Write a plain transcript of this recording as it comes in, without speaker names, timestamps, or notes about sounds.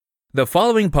The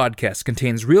following podcast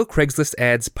contains real Craigslist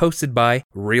ads posted by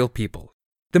real people,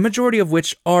 the majority of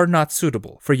which are not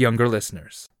suitable for younger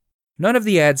listeners. None of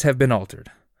the ads have been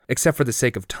altered, except for the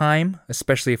sake of time,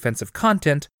 especially offensive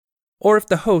content, or if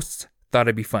the hosts thought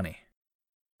it'd be funny.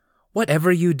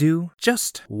 Whatever you do,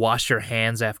 just wash your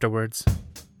hands afterwards.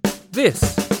 This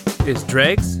is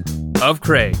Dregs of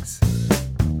Craigs.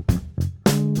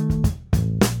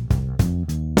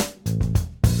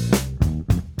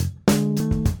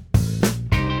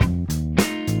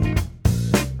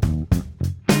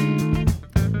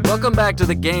 Welcome back to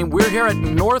the game. We're here at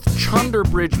North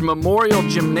Chunderbridge Memorial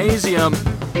Gymnasium,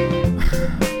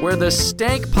 where the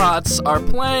Stank Pots are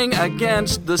playing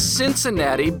against the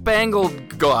Cincinnati Bengal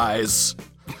guys.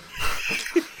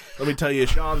 Let me tell you,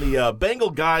 Sean, the Bengal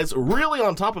guys really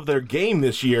on top of their game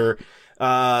this year.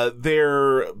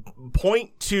 Their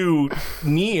point to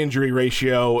knee injury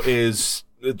ratio is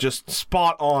just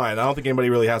spot on. I don't think anybody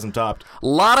really has them topped. A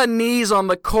lot of knees on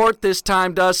the court this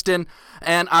time, Dustin.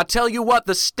 And I tell you what,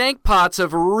 the Stank Pots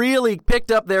have really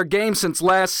picked up their game since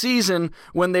last season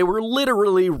when they were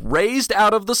literally raised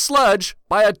out of the sludge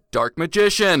by a dark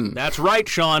magician. That's right,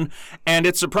 Sean. And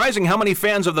it's surprising how many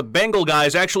fans of the Bengal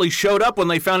guys actually showed up when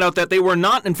they found out that they were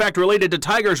not, in fact, related to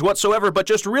tigers whatsoever, but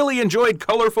just really enjoyed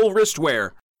colorful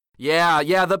wristwear.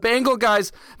 Yeah, the Bengal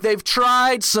guys, they've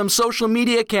tried some social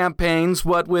media campaigns,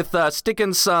 with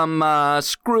sticking some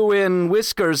screw-in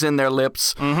whiskers in their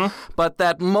lips, but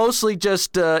that mostly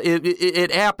just,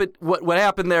 it happened, what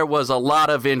happened there was a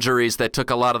lot of injuries that took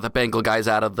a lot of the Bengal guys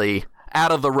out of the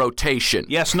rotation.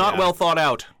 Yes, not well thought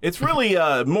out. It's really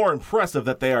more impressive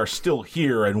that they are still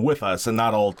here and with us and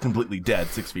not all completely dead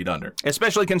 6 feet under.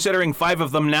 Especially considering 5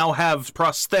 of them now have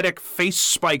prosthetic face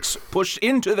spikes pushed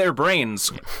into their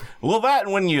brains. Well, that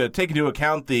and when you take into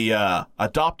account the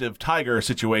adoptive tiger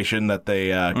situation that they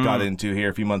got into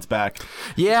here a few months back.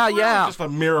 Yeah. It's just a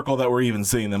miracle that we're even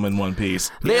seeing them in one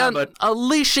piece.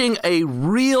 Unleashing a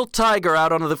real tiger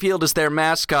out onto the field as their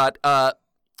mascot,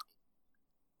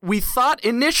 we thought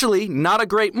initially not a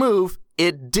great move.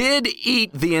 It did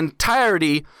eat the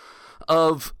entirety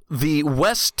of the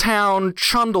Westtown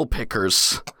Chundle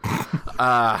Pickers.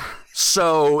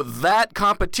 So that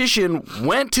competition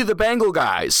went to the Bengal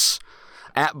guys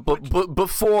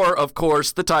before, of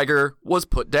course, the tiger was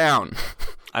put down.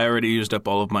 I already used up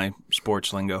all of my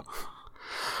sports lingo.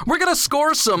 We're going to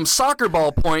score some soccer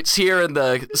ball points here in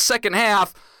the second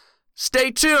half.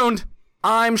 Stay tuned.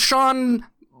 I'm Sean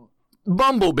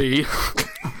Bumblebee,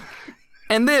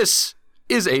 and this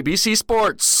is ABC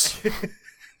Sports.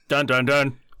 Dun, dun,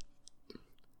 dun.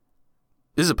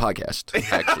 This is a podcast,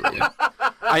 actually.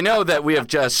 I know that we have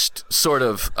just sort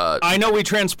of... I know we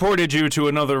transported you to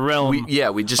another realm.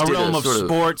 We just a did realm a of sort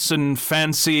sports and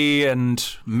fancy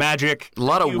and magic. A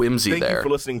lot of whimsy Thank there. you for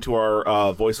listening to our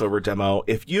voiceover demo.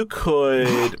 If you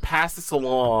could pass this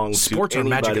along Sports to are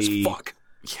magic anybody as fuck.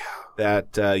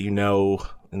 that you know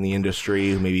in the industry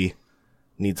who maybe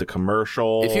needs a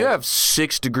commercial. If you have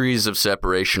 6 degrees of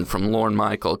separation from Lorne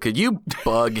Michael, could you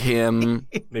bug him?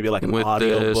 Maybe like an with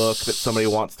audio this? book that somebody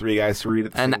wants 3 guys to read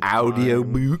at the An same audio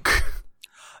time. book?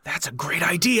 That's a great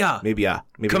idea. Maybe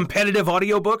Competitive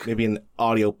audiobook? maybe an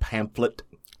audio pamphlet.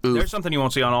 There's something you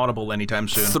won't see on Audible anytime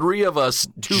soon. 3 of us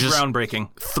Too groundbreaking.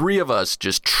 3 of us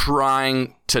just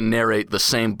trying to narrate the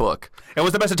same book. It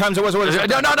was the best of times. It was.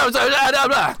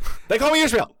 No. They call me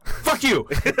Israel. Fuck you.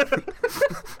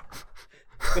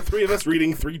 The 3 of us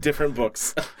reading 3 different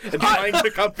books and trying to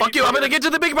compete. Fuck you, I'm going to get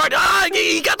to the big part.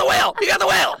 You got the whale. You got the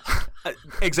whale.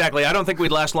 Exactly. I don't think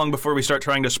we'd last long before we start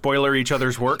trying to spoiler each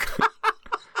other's work.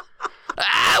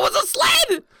 It was a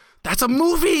sled. That's a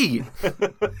movie.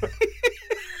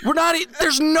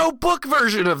 There's no book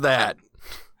version of that.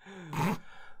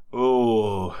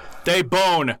 Oh. They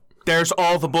bone. There's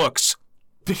all the books.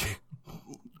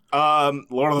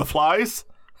 Lord of the Flies?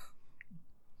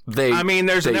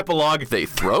 There's an epilogue. They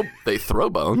throw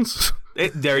bones.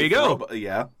 There you go.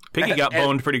 Yeah. Piggy got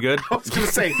boned pretty good. I was going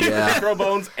to say, Yeah. they throw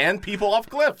bones and people off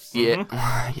cliffs. Yeah.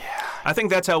 I think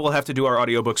that's how we'll have to do our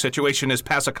audiobook situation is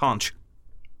pass a conch.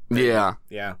 Yeah.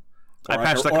 Yeah. I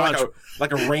passed the conch.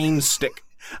 Like a rain stick.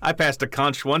 I passed a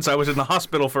conch once. I was in the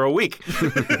hospital for a week.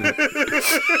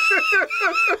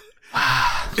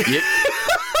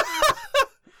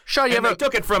 Sean, you And they ever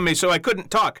took it from me, so I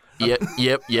couldn't talk.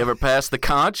 Yep. You ever pass the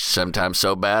conch? Sometimes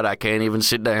so bad I can't even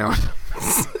sit down.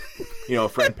 You know, a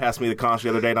friend passed me the conch the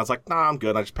other day, and I was like, "Nah, I'm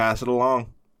good. I just pass it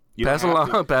along." Pass it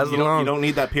along. Pass it along. You don't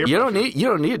need that peer. You pressure.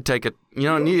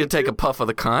 don't need to take a puff of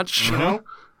the conch. You know?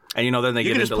 And then they You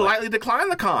get can just into politely decline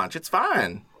the conch. It's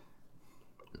fine.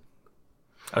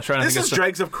 I was trying to This think is of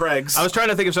Dregs of Craigs. I was trying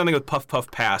to think of something with Puff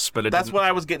Puff Pass, but That's what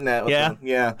I was getting at. Yeah?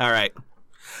 Yeah. All right.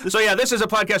 So yeah, this is a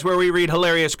podcast where we read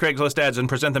hilarious Craigslist ads and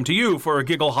present them to you for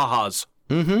giggle ha-has.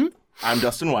 I'm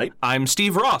Dustin White. I'm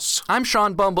Steve Ross. I'm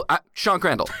Sean Crandall. Sean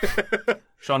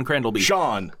Crandallby.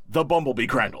 Sean, the Bumblebee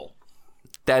Crandall.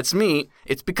 That's me.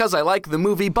 It's because I like the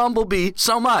movie Bumblebee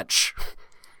so much.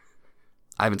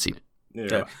 I haven't seen it,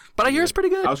 Yeah. but I hear it's pretty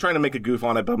good. I was trying to make a goof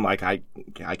on it, but I'm like, I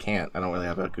can't. I don't really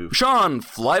have a goof. Sean,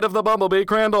 Flight of the Bumblebee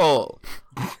Crandall.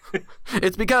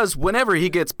 It's because whenever he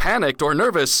gets panicked or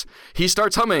nervous, he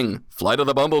starts humming Flight of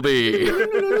the Bumblebee.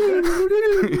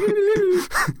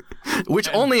 Which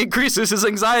only increases his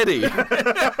anxiety.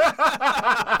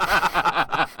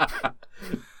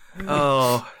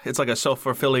 Oh, it's like a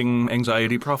self-fulfilling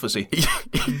anxiety prophecy.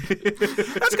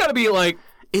 That's got to be like,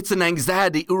 It's an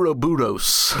anxiety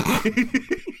Ouroboros.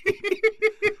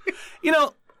 you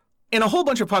know, in a whole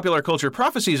bunch of popular culture,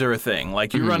 prophecies are a thing.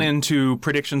 Like, you run into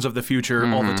predictions of the future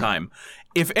all the time.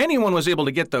 If anyone was able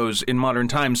to get those in modern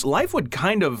times, life would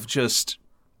kind of just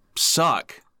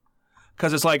suck.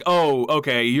 Because it's like, oh,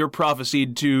 okay, you're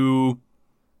prophesied to,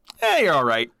 you're all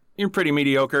right. You're pretty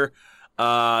mediocre.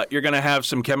 You're going to have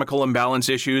some chemical imbalance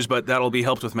issues, but that'll be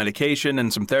helped with medication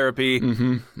and some therapy.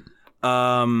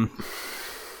 Don't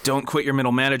quit your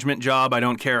middle management job. I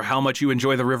don't care how much you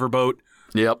enjoy the riverboat.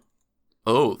 Yep.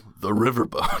 Oh, the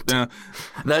riverboat. Uh,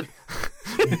 That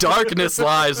darkness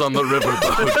lies on the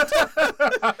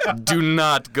riverboat. Do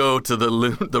not go to the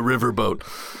riverboat.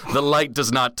 The light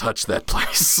does not touch that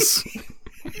place.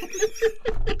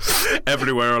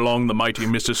 Everywhere along the mighty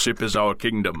Mississippi is our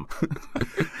kingdom.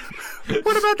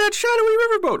 What about that shadowy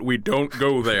riverboat? We don't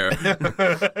go there.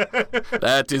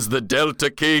 That is the Delta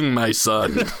King, my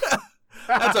son.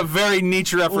 That's a very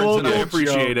niche reference, and I Local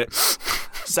appreciate it.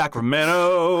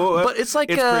 Sacramento. But it's like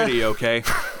it's pretty okay.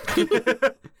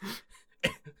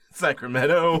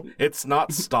 Sacramento. It's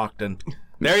not Stockton.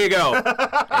 There you go.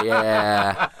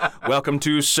 Yeah. Welcome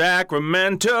to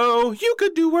Sacramento. You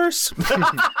could do worse.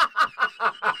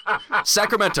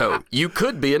 Sacramento, you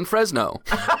could be in Fresno.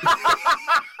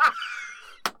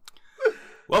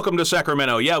 Welcome to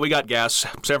Sacramento. Yeah, we got gas.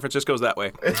 San Francisco's that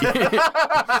way.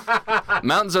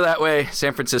 Mountains are that way.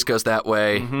 San Francisco's that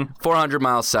way. 400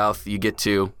 miles south, you get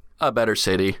to a better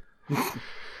city.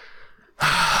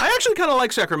 I actually kind of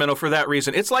like Sacramento for that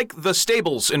reason. It's like the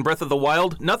stables in Breath of the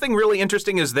Wild. Nothing really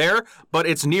interesting is there, but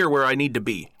it's near where I need to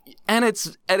be. And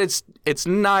it's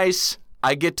nice.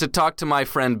 I get to talk to my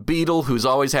friend Beetle, who's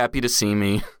always happy to see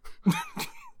me.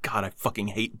 God, I fucking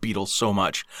hate Beetles so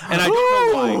much. And I don't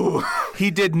know why. He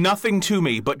did nothing to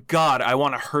me, but God, I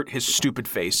want to hurt his stupid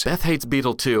face. Beth hates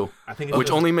Beetle too, I think it's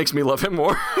which only makes me love him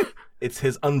more. It's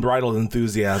his unbridled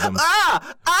enthusiasm.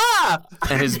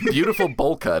 And his beautiful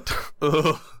bowl cut.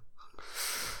 You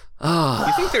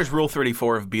think there's Rule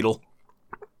 34 of Beetle?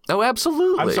 Oh,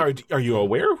 absolutely. I'm sorry, are you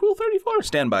aware of Rule 34?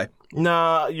 Stand by.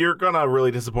 Nah, you're gonna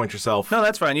really disappoint yourself. No,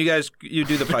 that's fine. You guys, you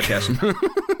do the podcast.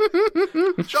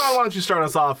 Sean, why don't you start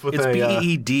us off with It's a...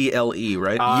 BEEDLE,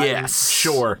 right? Yes.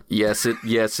 Sure. Yes, it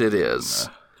is.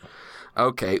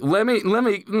 Okay, let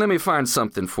me find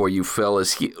something for you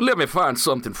fellas here. Let me find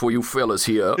something for you fellas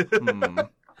here.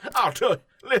 I'll tell you.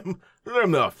 Let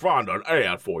me find an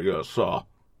ad for you, sir.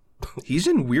 He's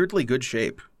in weirdly good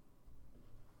shape.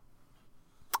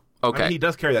 Okay. I mean, he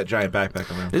does carry that giant backpack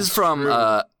around. This is from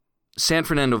San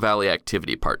Fernando Valley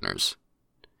Activity Partners.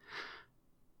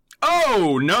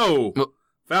 Oh, no. Well-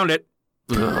 Found it.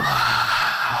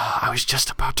 I was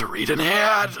just about to read an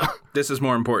ad. This is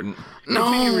more important. No.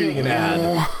 Continue reading an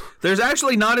ad. There's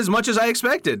actually not as much as I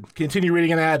expected. Continue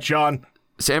reading an ad, Sean.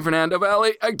 San Fernando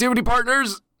Valley Activity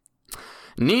Partners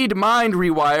need mind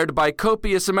rewired by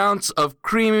copious amounts of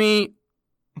creamy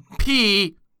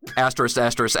pee asterisk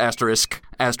asterisk asterisk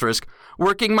asterisk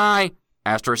working my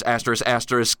asterisk asterisk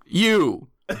asterisk you.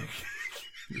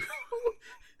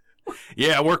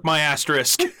 Yeah, work my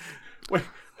asterisk. Wait,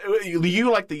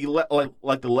 you like the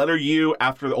like the letter U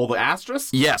after all the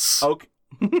asterisks? Yes. Okay.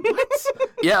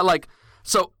 Yeah, like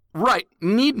so. Right.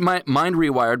 Need my mind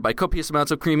rewired by copious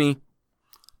amounts of creamy.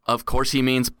 Of course, he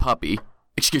means puppy.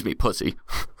 Excuse me, pussy.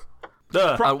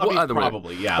 Duh. I mean, either way.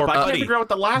 probably, yeah. Or But I can't putty. figure out what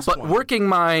the last But one. working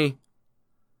my.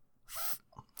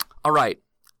 All right.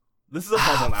 This is a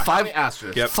puzzle now. Five- How many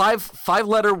asterisks? Yep.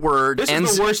 Five-letter word This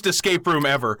ends. is the worst escape room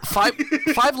ever.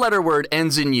 Five-letter word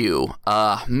ends in U.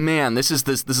 Man, this is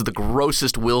the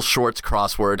grossest Will Shortz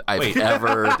crossword I've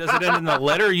ever. Does it end in the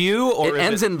letter U or It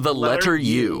ends in the letter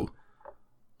U.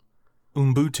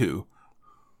 Ubuntu?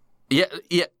 Yeah.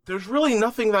 There's really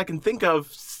nothing that I can think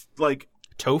of, like...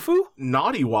 Tofu?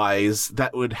 naughty wise,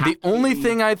 that would have The only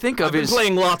thing I think of I've been is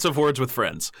playing lots of Words with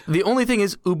Friends. the only thing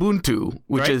is Ubuntu,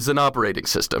 which Right. is an operating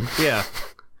system. Yeah.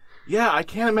 Yeah, I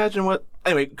can't imagine what.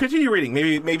 Anyway, continue reading.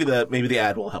 Maybe the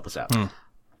ad will help us out.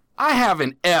 I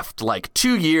haven't effed like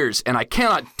 2 years, and I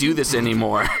cannot do this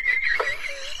anymore.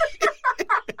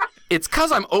 It's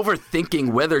because I'm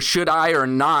overthinking whether should I or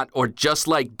not, or just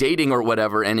like dating or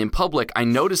whatever, and in public, I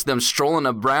notice them strolling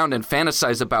around and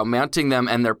fantasize about mounting them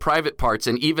and their private parts,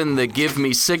 and even they give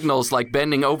me signals like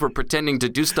bending over, pretending to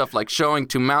do stuff like showing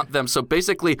to mount them. So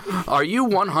basically, are you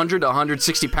 100 to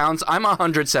 160 pounds? I'm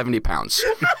 170 pounds.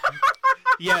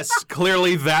 Yes,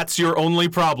 clearly that's your only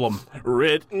problem.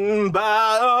 Written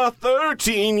by a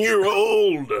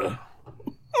 13-year-old.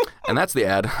 And that's the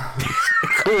ad.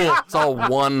 Cool. It's all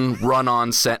one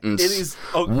run-on sentence. It is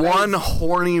one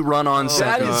horny run-on That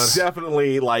sentence. is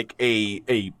definitely like a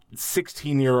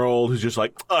 16-year-old who's just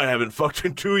like, I haven't fucked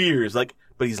in 2 years. Like,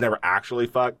 but he's never actually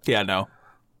fucked. Yeah, no.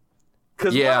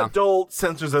 Because Yeah. what adult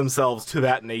censors themselves to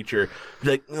that nature?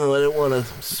 Like, no, I don't want to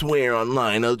swear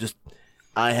online.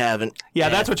 I haven't. Yeah,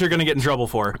 that's what you're going to get in trouble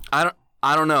for. I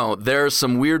don't know. There's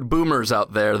some weird boomers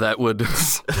out there that would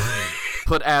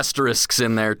put asterisks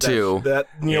in there too. You know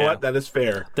Yeah. what? That is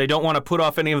fair. They don't want to put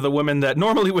off any of the women that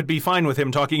normally would be fine with him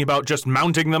talking about just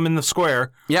mounting them in the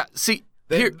square. Yeah, see,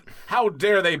 here, How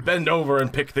dare they bend over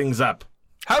and pick things up?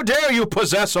 How dare you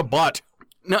possess a butt?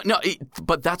 no,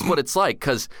 but that's what it's like,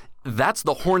 because that's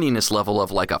the horniness level of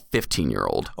like a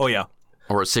 15-year-old Oh, yeah.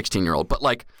 or a 16-year-old. But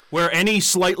like, Where any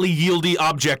slightly yieldy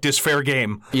object is fair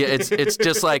game. yeah, it's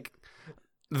just like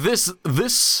this.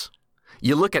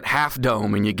 You look at Half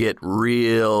Dome and you get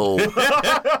real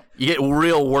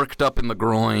worked up in the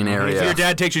groin If area. your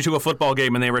dad takes you to a football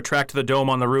game and they retract the dome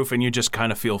on the roof and you just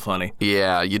kind of feel funny.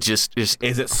 Yeah, you just Is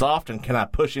it soft and can I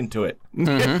push into it?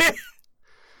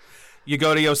 You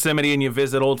go to Yosemite and you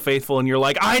visit Old Faithful and you're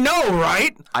like, I know,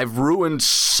 right? I've ruined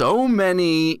so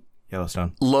many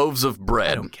Yellowstone. loaves of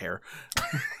bread. I don't care.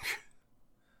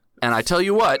 And I tell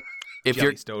you what, if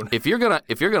Yellowstone. you're gonna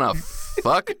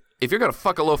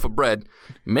fuck a loaf of bread,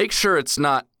 make sure it's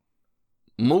not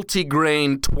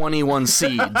multigrain 21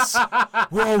 seeds.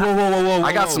 Whoa.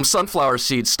 I got some sunflower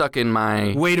seeds stuck in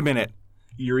my Wait a minute.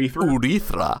 Urethra.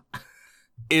 urethra.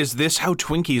 Is this how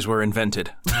Twinkies were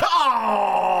invented?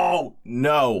 Oh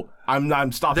no!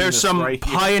 I'm stopping. There's this some right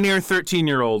here. pioneer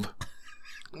 13-year-old,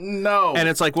 No. and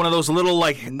it's like one of those little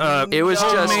like It was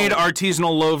just homemade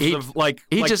artisanal loaves He- of like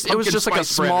it was pumpkin just like a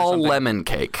spice bread or small something. lemon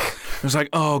cake. It was like,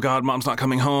 oh god, mom's not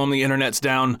coming home. The internet's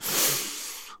down.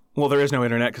 Well, there is no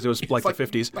internet because it was like the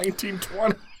 50s.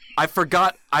 1920. I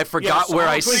forgot where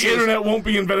I The see. internet won't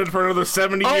be invented for another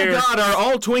 70 Oh years. god, are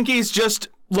all Twinkies just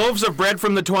loaves of bread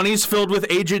from the 20s filled with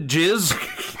aged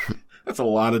jizz? That's a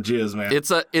lot of jizz, man.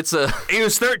 It's a He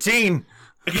was 13.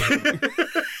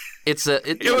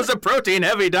 It was a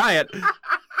protein-heavy diet,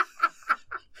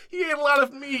 He ate a lot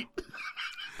of meat.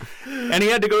 and he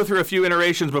had to go through a few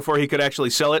iterations before he could actually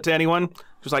sell it to anyone.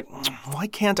 He was like, why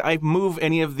can't I move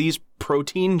any of these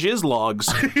protein jizz logs?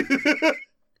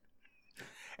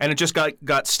 And it just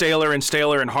got staler and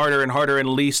staler and harder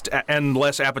and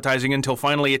less appetizing until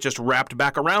finally it just wrapped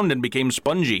back around and became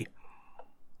spongy.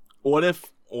 What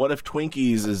if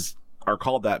Twinkies are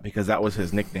called that because that was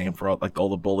his nickname for like all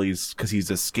the bullies because he's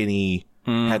a skinny,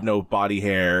 had no body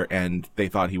hair, and they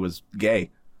thought he was gay.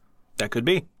 That could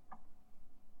be.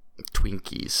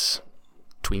 Twinkies.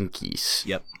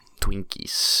 Yep.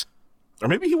 Twinkies. Or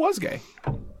maybe he was gay,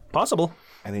 Possible.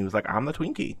 and he was like, "I'm the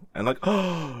Twinkie," and like,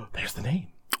 oh, there's the name.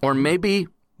 Or maybe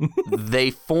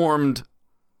they formed.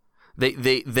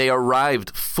 They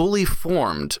arrived fully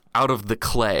formed out of the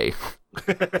clay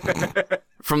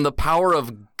from the power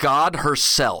of God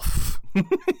herself.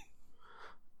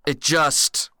 It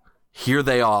just, here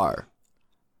they are.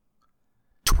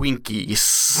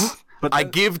 Twinkies. But I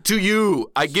give to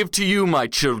you, my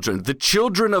children, the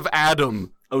children of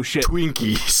Adam. Oh shit!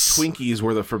 Twinkies. Twinkies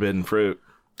were the forbidden fruit.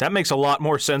 That makes a lot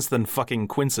more sense than fucking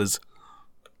quinces.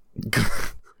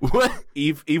 What?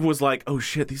 Eve was like, "Oh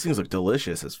shit, these things look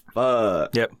delicious as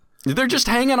fuck." Yep. They're just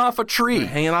hanging off a tree.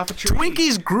 Hanging off a tree.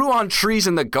 Twinkies grew on trees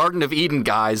in the Garden of Eden,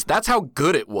 guys. That's how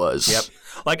good it was. Yep.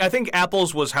 Like, I think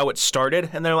apples was how it started,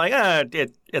 and they're like,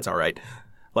 it's all right.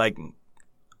 Like,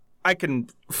 I can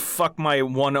fuck my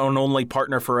one and only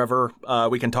partner forever.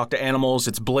 We can talk to animals.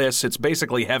 It's bliss. It's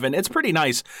basically heaven. It's pretty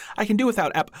nice. I can do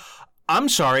without I'm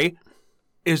sorry.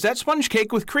 Is that sponge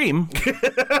cake with cream?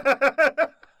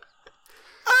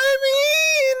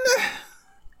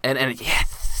 And yeah.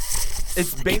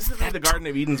 It's basically the Garden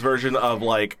of Eden's version of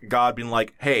like God being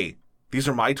like, "Hey, These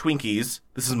are my Twinkies.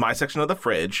 This is my section of the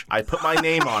fridge. I put my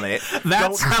name on it.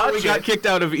 That's how we got kicked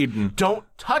out of Eden. Don't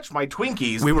touch my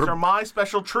Twinkies. These are my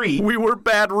special treat. We were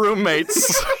bad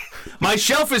roommates. My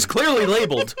shelf is clearly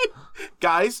labeled.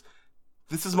 Guys,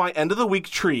 this is my end of the week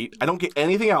treat. I don't get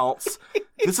anything else.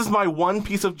 This is my one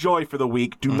piece of joy for the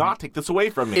week. Do not take this away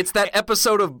from me. It's that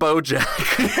episode of BoJack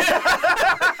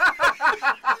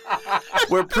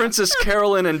where Princess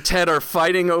Carolyn and Ted are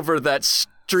fighting over that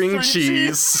string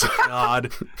cheese.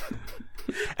 God.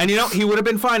 And he would have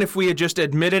been fine if we had just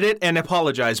admitted it and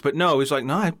apologized. But no, he's like,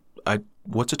 no,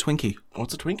 what's a Twinkie?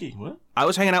 What's a Twinkie? What? I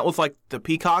was hanging out with like the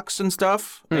Peacocks and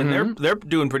stuff, and they're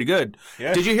doing pretty good.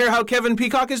 Yeah. Did you hear how Kevin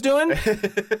Peacock is doing?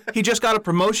 He just got a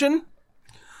promotion.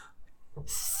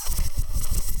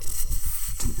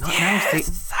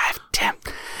 Yes,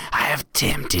 I have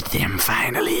tempted them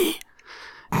finally.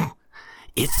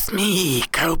 It's me,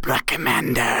 Cobra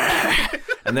Commander.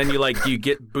 And then you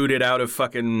get booted out of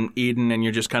fucking Eden, and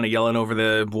you're just kind of yelling over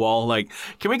the wall like,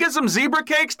 "Can we get some zebra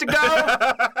cakes to go?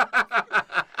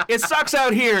 It sucks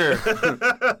out here.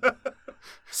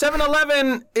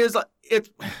 7-Eleven is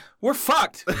we're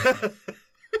fucked.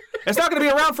 It's not going to be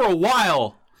around for a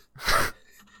while."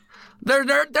 There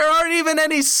aren't even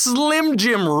any Slim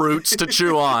Jim roots to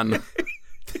chew on.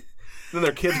 Then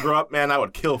their kids grow up, man, I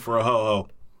would kill for a ho-ho.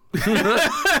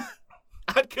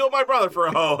 I'd kill my brother for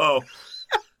a ho-ho.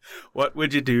 What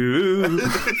would you do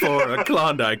for a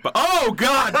Klondike bar? Oh,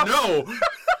 God, no.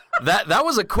 That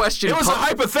was a question. It was a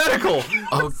hypothetical.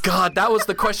 Oh, God, that was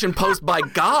the question posed by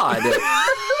God.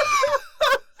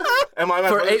 Am I my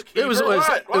brother's keeper? It was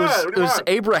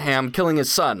Abraham killing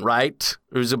his son, right?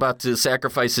 He was about to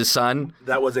sacrifice his son.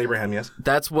 That was Abraham, yes.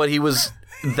 That's what he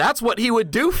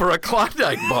would do for a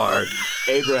Klondike bar.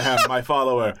 Abraham, my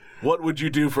follower, what would you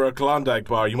do for a Klondike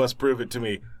bar? You must prove it to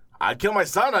me. I'd kill my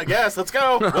son, I guess. Let's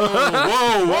go. Whoa.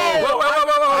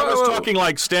 I was talking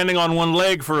like standing on one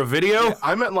leg for a video. Yeah,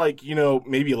 I meant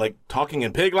maybe talking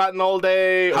in Pig Latin all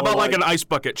day. How about like an ice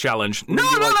bucket challenge? No.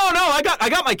 I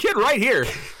got my kid right here.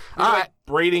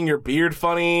 Braiding your beard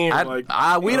funny.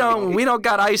 We don't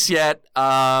got ice yet.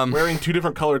 Wearing two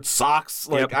different colored socks.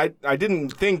 I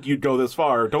didn't think you'd go this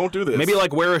far. Don't do this. Maybe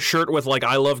wear a shirt with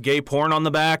I love gay porn on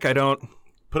the back. I don't.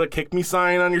 Put a kick me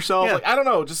sign on yourself. Yeah. I don't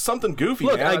know, just something goofy.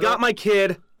 Look, man. I got my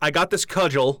kid. I got this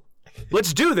cudgel.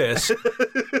 Let's do this.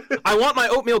 I want my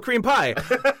oatmeal cream pie.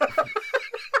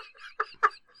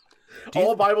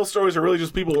 All Bible stories are really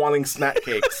just people wanting snack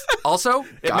cakes. Also,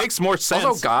 it makes more sense.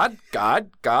 Also,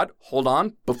 God, hold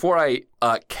on. Before I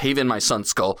cave in my son's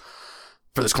skull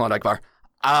for this Klondike bar,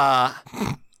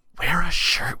 wear a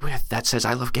shirt that says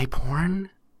I love gay porn?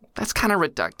 That's kind of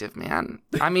reductive, man.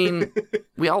 I mean,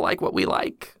 we all like what we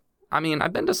like. I mean,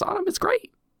 I've been to Sodom. It's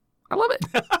great. I love it.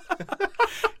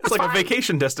 It's like a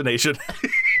vacation destination.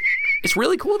 It's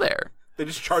really cool there. They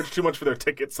just charge too much for their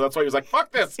tickets, so that's why he was like,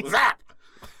 fuck this, zap!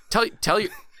 Tell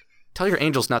your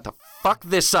angels not to fuck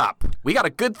this up. We got a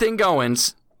good thing going.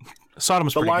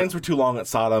 Sodom's The lines were too long at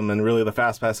Sodom, and really the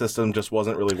fast pass system just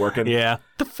wasn't really working. Yeah.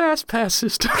 The fast pass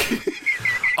system.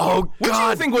 Oh, God. What do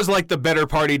you think was the better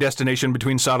party destination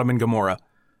between Sodom and Gomorrah?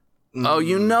 Oh,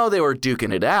 they were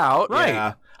duking it out. Right.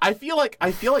 Yeah. I feel like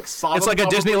Sodom. It's like a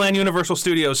Disneyland Universal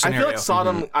Studios scenario.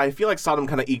 I feel like Sodom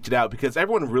kind of eked it out because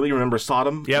everyone really remembers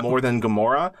Sodom more than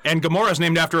Gomorrah. And Gomorrah's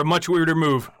named after a much weirder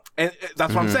move. And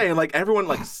that's what I'm saying. Everyone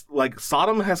like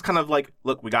Sodom has kind of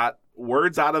look, we got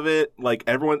words out of it.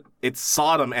 Everyone, it's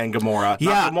Sodom and Gomorrah,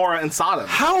 not Gomorrah and Sodom.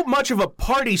 How much of a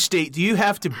party state do you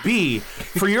have to be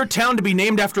for your town to be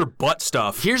named after butt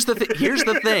stuff? Here's the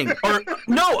thing. Or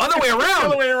no, other way around.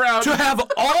 Other way around. To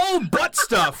have all butt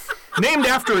stuff named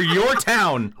after your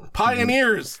town.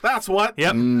 Pioneers. That's what.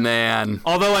 Yep. Man.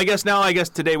 Although I guess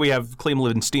today we have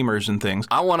Cleveland steamers and things.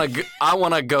 I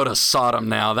wanna go to Sodom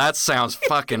now. That sounds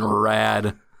fucking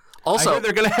rad. Also, I hear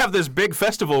they're gonna have this big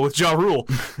festival with Ja Rule.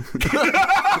 the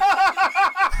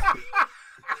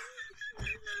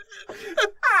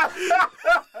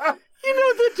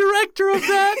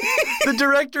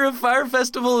director of Fire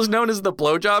Festival is known as the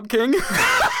Blowjob King.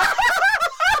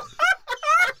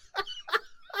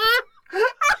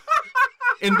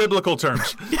 In biblical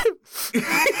terms.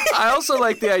 I also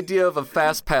like the idea of a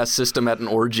fast pass system at an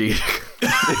orgy.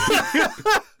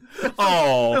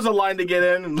 Oh, there's a line to get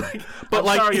in, and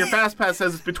sorry, your fast pass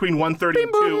says it's between 1:30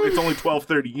 and 2. It's only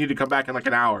 12:30. You need to come back in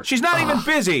an hour. She's not even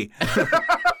busy.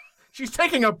 She's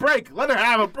taking a break. Let her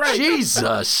have a break.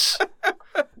 Jesus.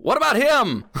 What about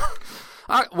him?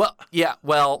 I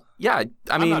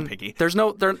mean, not picky. There's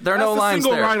no there are no lines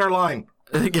there. there. Single rider line.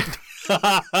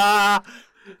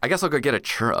 I guess I'll go get a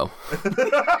churro.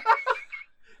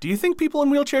 Do you think people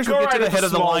in wheelchairs would get to the head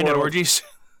of the line at orgies?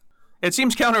 It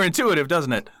seems counterintuitive,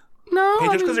 doesn't it? No, Hey,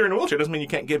 just because you're in a wheelchair doesn't mean you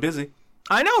can't get busy.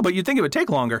 I know, but you'd think it would take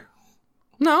longer.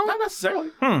 no. Not necessarily.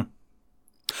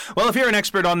 Well, if you're an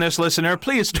expert on this, listener,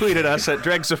 please tweet at us at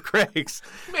Dregs of Craigs.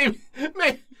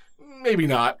 Maybe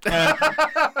not.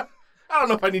 I don't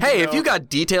know if I need to Hey, know. if you got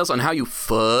details on how you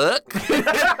fuck,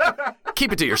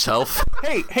 keep it to yourself.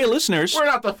 Hey, listeners. We're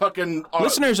not the fucking...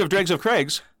 Listeners of Dregs of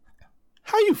Craigs,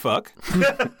 how you fuck?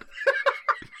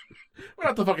 We're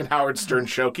not the fucking Howard Stern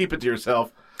show. Keep it to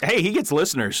yourself. Hey, he gets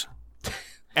listeners.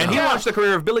 And he launched the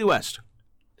career of Billy West.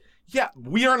 Yeah,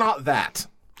 we are not that.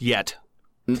 Yet.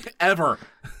 Ever.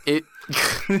 It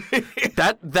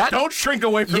that Don't shrink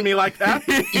away from me like that.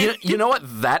 you know what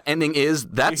that ending is? You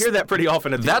That's hear that pretty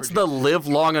often at the that's the live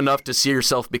long enough to see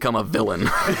yourself become a villain.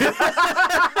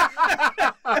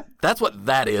 That's what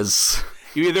that is.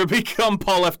 You either become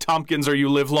Paul F. Tompkins or you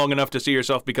live long enough to see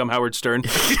yourself become Howard Stern.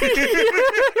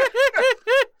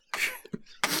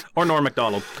 Or Norm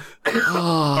Macdonald.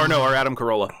 or Adam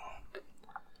Carolla.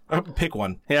 Pick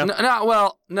one. Yeah.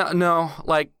 No.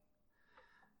 Like,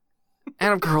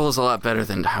 Adam Carolla's a lot better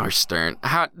than Howard Stern.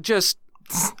 Well,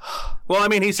 I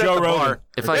mean, he set Joe the Rogan. bar.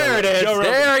 There it is.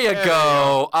 There you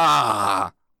go.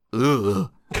 Ah. Ugh.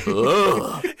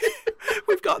 Ugh.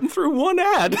 We've gotten through one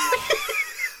ad.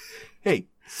 Hey,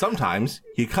 sometimes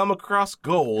you come across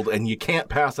gold and you can't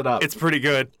pass it up. It's pretty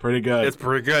good. pretty good. It's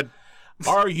pretty good.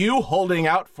 Are you holding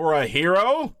out for a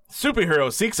hero?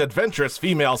 Superhero seeks adventurous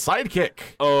female sidekick.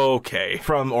 Okay.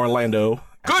 From Orlando.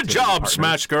 Good Activity job, Partners.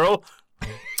 Smash Girl.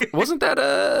 Wasn't that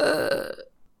a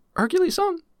Hercules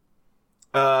song?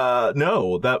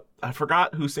 No, that I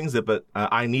forgot who sings it, but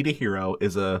I Need a Hero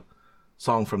is a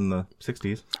song from the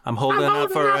 60s. I'm holding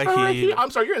out for a hero.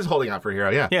 I'm sorry, yours is holding out for a hero,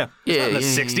 yeah. Yeah. Yeah, In the yeah,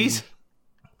 60s?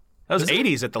 That was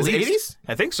 80s at the Is it least. 80s?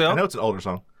 I think so. I know it's an older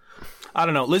song. I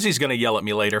don't know. Lizzie's going to yell at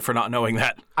me later for not knowing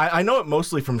that. I know it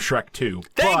mostly from Shrek 2.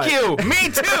 Thank you. Me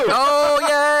too. Oh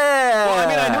yeah. Well, I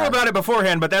mean, I knew about it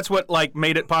beforehand, but that's what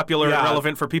made it popular and Yeah.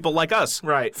 relevant for people like us.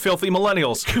 Right. Filthy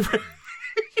millennials.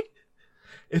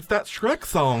 It's that Shrek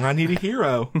song, I Need a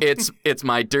Hero. It's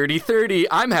my dirty 30.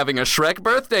 I'm having a Shrek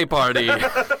birthday party.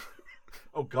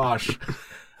 Oh, gosh.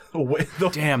 Wait,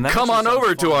 Damn, that Come actually on sounds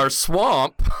over to fun. our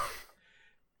swamp.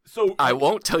 So I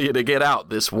won't tell you to get out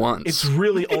this once. it's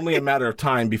really only a matter of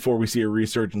time before we see a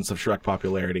resurgence of Shrek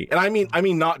popularity. And I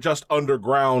mean not just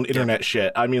underground internet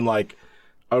shit. I mean like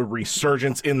a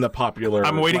resurgence in the popular.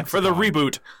 I'm waiting for the lexicon.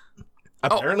 reboot.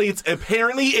 Apparently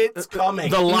it's coming.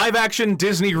 The live-action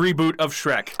Disney reboot of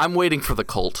Shrek. I'm waiting for the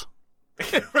cult.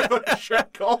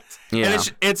 Shrek cult. Yeah.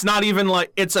 And it's not even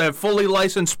like it's a fully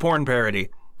licensed porn parody.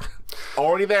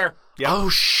 Already there. Oh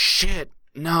shit.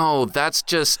 No, that's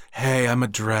just Hey, I'm a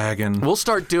dragon. people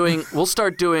start doing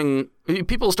like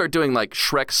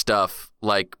Shrek stuff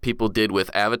like people did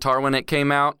with Avatar when it came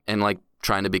out and like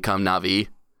trying to become Na'vi.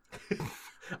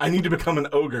 I need to become an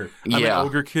ogre. Yeah. I'm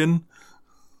an ogrekin.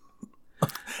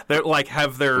 They're like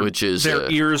have their Which is, their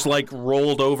ears like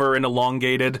rolled over and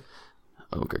elongated.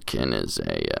 Ogrekin is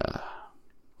a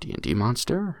D&D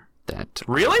monster that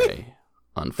Really?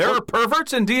 There are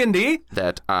perverts in D&D?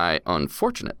 that I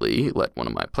unfortunately let one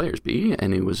of my players be,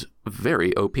 and he was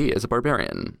very OP as a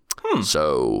barbarian.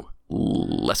 So,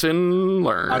 lesson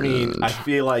learned. I mean, I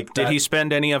feel like Did he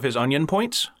spend any of his onion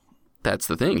points? That's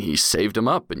the thing. He saved them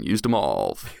up and used them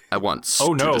all at once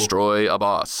Oh, no. to destroy a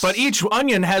boss. But each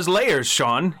onion has layers,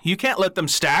 Sean. You can't let them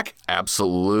stack.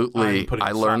 Absolutely. I'm putting I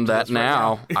a learned stop to that this right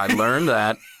now. I learned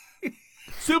that.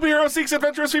 superhero seeks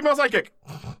adventurous female sidekick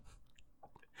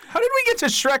How did we get to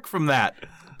Shrek from that?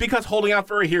 because holding out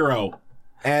for a hero.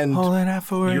 And Holding out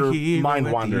for Your a hero mind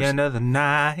at wanders. the end of the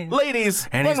night. ladies,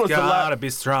 And when he's was the gotta last?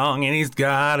 be strong, and he's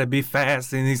gotta be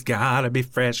fast, and he's gotta be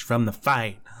fresh from the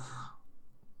fight.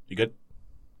 You good?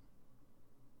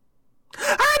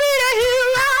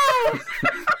 I need a hero!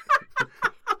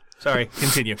 Sorry,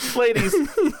 continue. Ladies,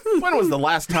 when was the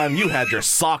last time you had your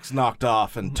socks knocked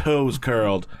off and toes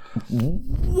curled?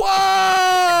 Whoa!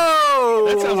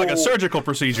 That sounds like a surgical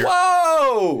procedure.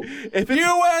 Whoa! If it's,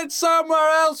 You went somewhere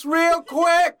else real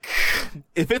quick.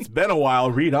 if it's been a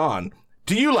while, read on.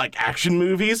 Do you like action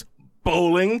movies,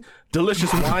 bowling,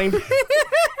 delicious wine,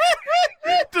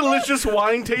 delicious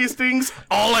wine tastings,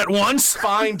 All at once?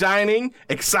 fine dining,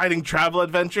 exciting travel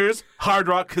adventures, hard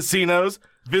rock casinos,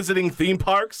 visiting theme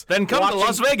parks? Then come to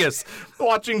Las Vegas.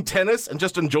 Watching tennis and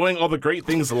just enjoying all the great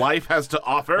things life has to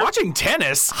offer? Watching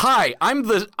tennis? Hi, I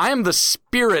am the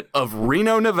spirit of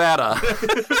Reno, Nevada.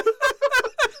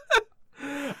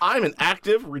 I'm an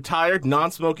active, retired,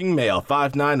 non-smoking male,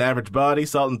 5'9", average body,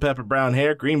 salt and pepper brown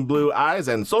hair, green blue eyes,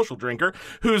 and social drinker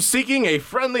who's seeking a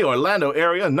friendly Orlando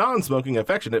area, non-smoking,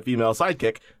 affectionate female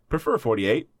sidekick, prefer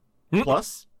 48,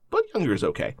 plus, but younger is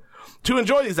okay, to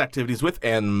enjoy these activities with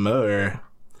and more.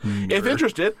 If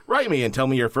interested, write me and tell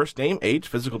me your first name, age,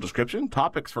 physical description,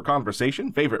 topics for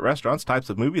conversation, favorite restaurants, types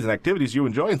of movies and activities you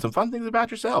enjoy, and some fun things about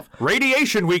yourself.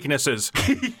 Radiation weaknesses.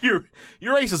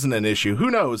 Your race isn't an issue. Who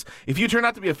knows? If you turn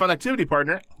out to be a fun activity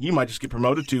partner, you might just get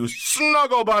promoted to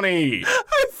Snuggle Bunny.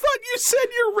 I thought you said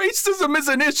your racism is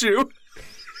an issue.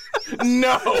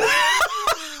 No.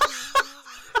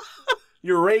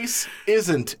 Your race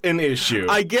isn't an issue.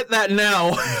 I get that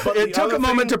now. But It took a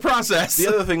moment to process. The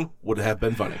other thing would have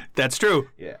been funny. That's true.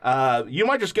 Yeah. You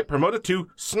might just get promoted to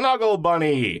Snuggle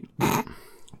Bunny.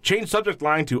 Change subject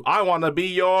line to I want to be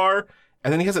your...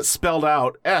 And then he has it spelled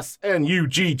out.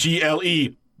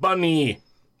 SNUGGLE. Bunny.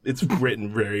 It's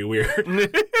written very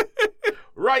weird.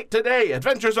 Right today.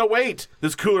 Adventures await.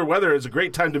 This cooler weather is a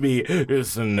great time to be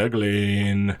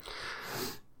snuggling.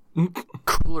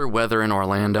 Cooler weather in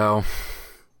Orlando.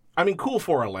 I mean, cool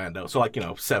for Orlando. So,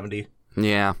 70.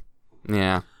 Yeah.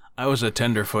 I was a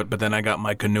tenderfoot, but then I got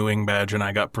my canoeing badge and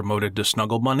I got promoted to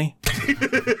Snuggle Bunny.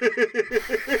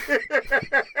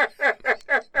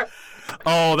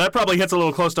 Oh, that probably hits a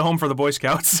little close to home for the Boy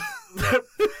Scouts.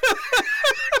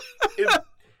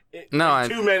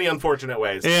 Too many unfortunate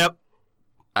ways. Yep.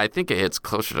 I think it hits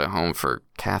closer to home for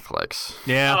Catholics.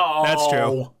 Yeah, that's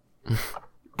true.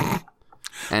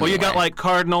 Anyway. Well, you got like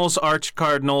cardinals,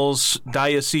 archcardinals,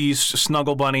 diocese,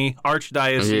 Snuggle Bunny,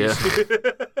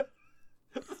 archdiocese.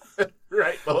 Yeah.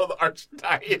 Right below the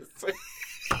archdiocese.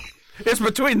 It's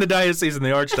between the diocese and the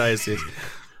archdiocese.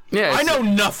 Yeah, I know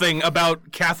nothing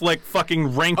about Catholic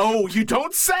fucking rank. Oh, you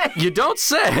don't say. You don't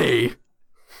say.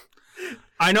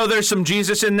 I know there's some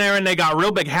Jesus in there and they got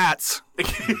real big hats.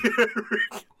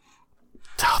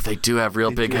 Oh, they do have real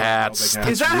big hats. real big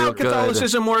hats. Is that how real good.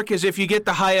 Catholicism work? Is if you get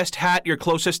the highest hat, you're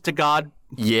closest to God?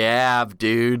 Yeah,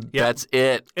 dude. Yep. That's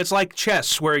it. It's like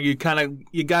chess, where you got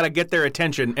to get their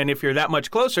attention, and if you're that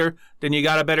much closer, then you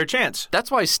got a better chance.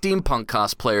 That's why steampunk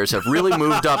cosplayers have really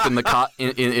moved up in the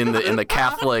in the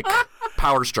Catholic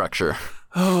power structure.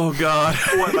 Oh God!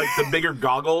 What, like the bigger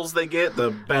goggles they get, the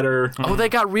better. Oh, they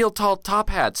got real tall top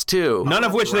hats too. None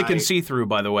of which they can Right. see through,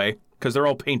 by the way, because they're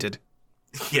all painted.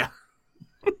 Yeah.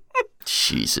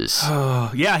 Jesus.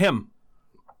 Oh, yeah, him.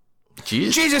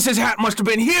 Jesus. Jesus' hat must have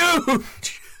been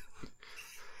huge.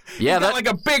 Yeah, Got that like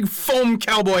a big foam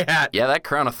cowboy hat. yeah, that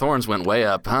crown of thorns went way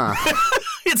up, huh?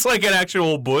 It's like an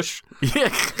actual bush. Yeah.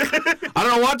 I don't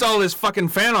know what all this fucking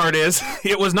fan art is.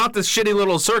 It was not this shitty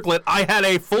little circlet. I had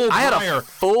a full I had briar. a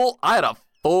full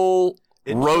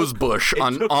rose bush It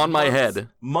took on my months- head.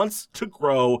 Months to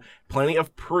grow, plenty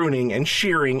of pruning and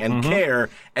shearing and care,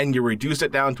 and you reduced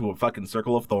it down to a fucking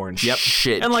circle of thorns. Yep.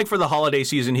 Shit. And like for the holiday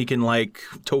season, he can like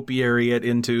topiary it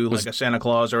into like a Santa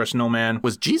Claus or a snowman.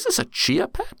 Was Jesus a chia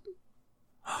pet?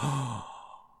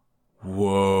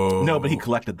 Whoa. No, but he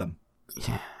collected them.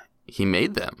 He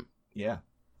made them. Yeah.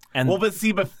 And Well, but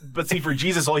see, for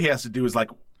Jesus, all he has to do is like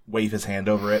wave his hand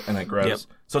over it, and it grows. Yep.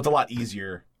 So it's a lot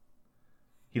easier.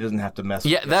 He doesn't have to mess.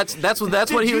 Yeah, that's what did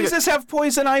he would. Jesus have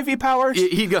poison ivy powers?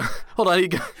 He'd go. Hold on. He'd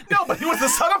go. No, but he was the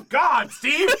Son of God,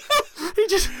 Steve. He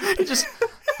just.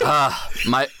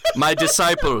 My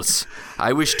disciples,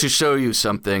 I wish to show you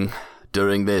something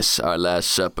during this our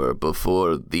last supper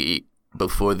before the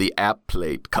app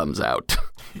plate comes out.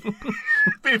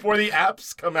 Before the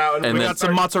apps come out, And we then- Got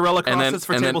some mozzarella crosses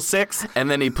for and table 6. And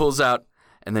then he pulls out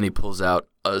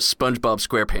a SpongeBob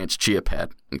SquarePants chia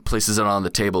pet and places it on the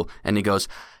table, and he goes,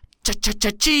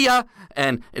 chia,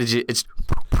 and it's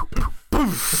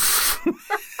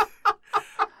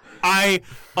I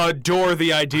adore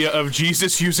the idea of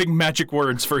Jesus using magic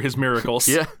words for his miracles.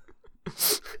 yeah.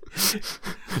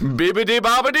 Bibbidi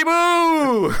bobbidi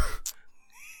boo.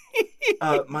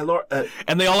 my lord.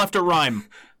 And they all have to rhyme,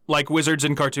 like wizards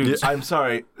in cartoons. I'm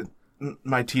sorry,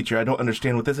 my teacher. I don't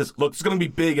understand what this is. Look, it's going to be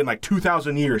big in like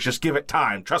 2,000 years. Just give it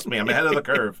time. Trust me, I'm ahead of the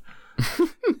curve.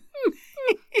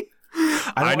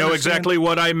 I know understand- exactly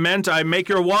what I meant. I make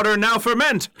your water now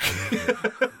ferment.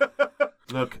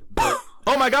 Look,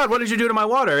 Oh my God, what did you do to my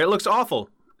water? It looks awful.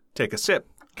 Take a sip.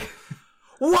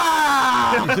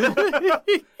 Wow!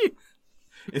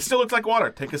 it still looks like water.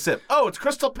 Take a sip. Oh, it's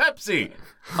Crystal Pepsi.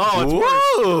 Oh, it's worse.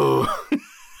 Whoa.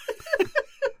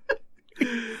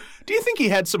 Do you think he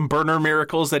had some burner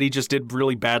miracles that he just did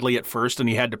really badly at first and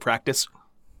he had to practice?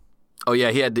 Oh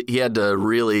yeah, he had to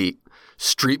really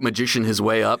street magician his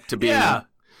way up to being. Yeah.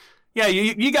 Yeah,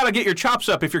 you got to get your chops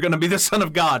up if you're going to be the son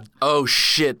of God. Oh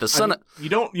shit, the son. You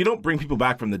don't bring people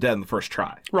back from the dead in the first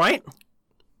try. Right?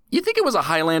 You think it was a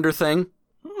Highlander thing?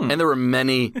 And there were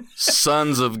many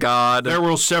sons of God. There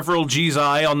were several G's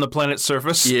on the planet's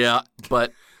surface. Yeah,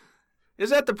 but Is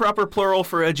that the proper plural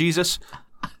for a Jesus?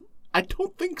 I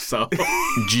don't think so.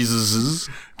 Jesus's.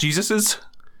 Jesus's?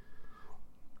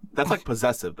 That's like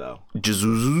possessive, though.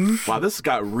 Jesus. Wow, this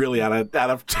got really out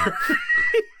of turn.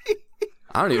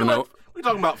 I don't even know. We're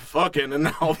talking about fucking, and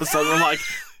now all of a sudden we're like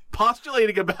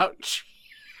postulating about.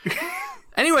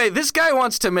 Anyway, this guy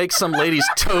wants to make some lady's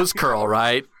toes curl,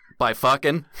 right? By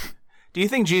fucking. Do you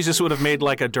think Jesus would have made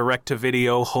like a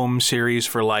direct-to-video home series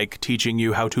for like teaching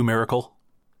you how to miracle?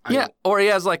 Yeah, or he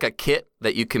has like a kit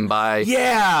that you can buy.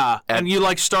 Yeah, and you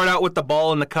like start out with the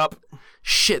ball in the cup.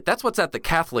 Shit, that's what's at the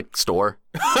Catholic store.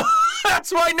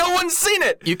 That's why no one's seen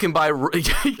it. You can buy. No one goes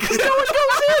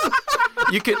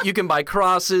in. You can buy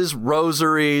crosses,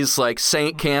 rosaries, like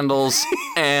saint candles,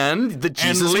 and the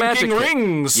Jesus and magic linking kit.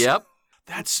 rings. Yep.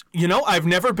 That's I've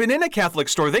never been in a Catholic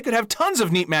store. They could have tons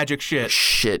of neat magic shit.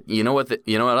 Shit, you know what?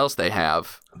 You know what else they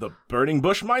have? The Burning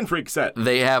Bush Mind Freak set.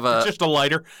 They have a. Just a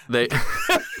lighter. They.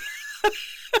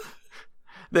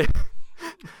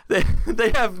 They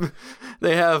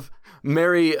have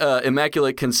Mary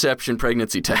Immaculate Conception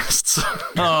pregnancy tests.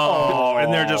 Oh,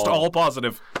 and they're just all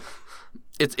positive.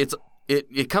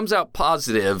 It comes out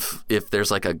positive if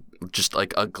there's like a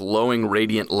glowing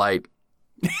radiant light.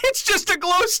 It's just a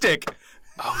glow stick.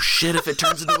 Oh shit! If it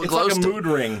turns into a It's glow like a stick. mood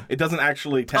ring. It doesn't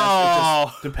actually test. Oh.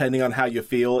 It's just depending on how you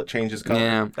feel, it changes color.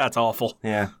 Yeah, That's awful.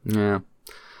 Yeah. yeah.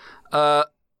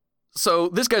 So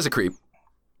this guy's a creep.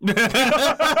 I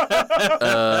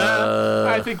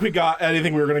think we got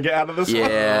anything we were going to get out of this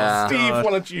Yeah. one. Steve, why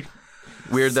don't you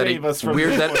Weird that save us from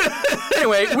weird this that. one?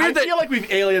 Anyway, I weird that. feel like we've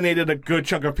alienated a good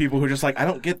chunk of people who are just like, I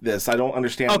don't get this. I don't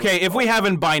understand. Okay, if we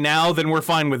haven't by now, then we're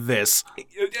fine with this.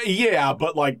 Yeah,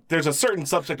 but like, there's a certain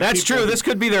subset of That's people true. who- This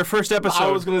could be their first episode.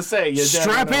 I was going to say, you never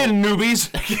Strap know. in, newbies.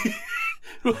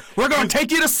 We're going to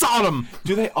take you to Sodom.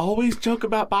 Do they always joke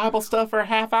about Bible stuff for a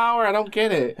half hour? I don't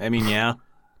get it. I mean, yeah.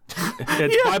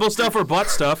 It's Bible stuff or butt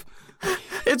stuff.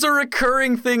 It's a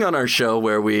recurring thing on our show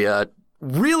where we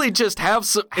really just have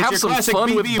some your classic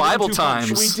fun with BB Bible 1-2 punch.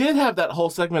 times. We did have that whole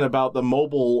segment about the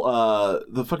mobile,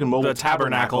 the fucking mobile The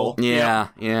tabernacle. Yeah.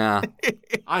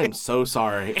 I am so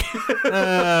sorry.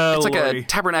 It's like a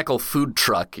tabernacle food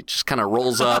truck. It just kind of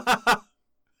rolls up.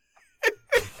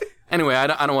 Anyway, I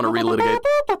don't want to relitigate.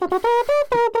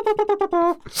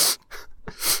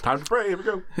 Time to pray. Here we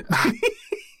go.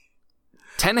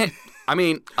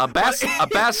 A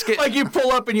basket. Like you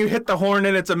pull up and you hit the horn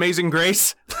and it's Amazing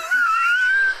Grace.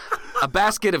 A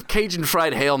basket of Cajun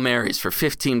fried Hail Marys for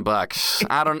 $15.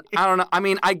 I don't know. I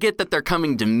mean, I get that they're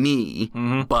coming to me,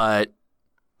 but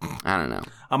I don't know.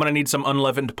 I'm going to need some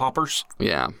unleavened poppers.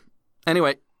 Yeah.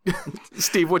 Anyway,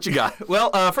 Steve, what you got? Well,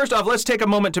 first off, let's take a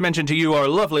moment to mention to you, our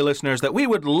lovely listeners, that we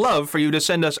would love for you to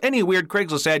send us any weird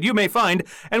Craigslist ad you may find,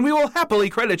 and we will happily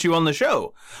credit you on the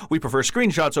show. We prefer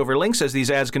screenshots over links, as these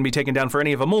ads can be taken down for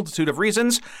any of a multitude of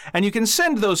reasons, and you can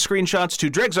send those screenshots to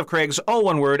dregsofcraigs, all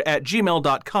one word, at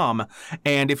gmail.com.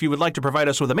 And if you would like to provide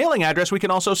us with a mailing address, we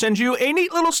can also send you a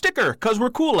neat little sticker, because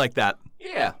we're cool like that.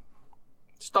 Yeah.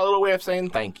 Just a little way of saying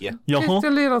thank you. Uh-huh.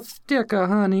 little sticker,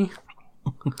 honey.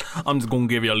 I'm just going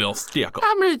to give you a little sticker.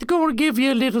 I'm just going to give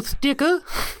you a little sticker.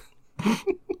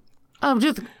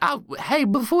 Hey,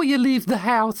 before you leave the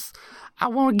house, I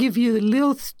want to give you a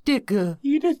little sticker.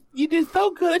 You did so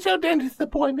good at your dentist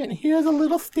appointment. Here's a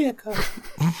little sticker.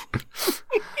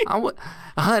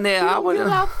 Honey, I would.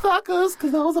 suckers,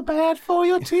 because those are bad for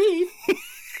your teeth.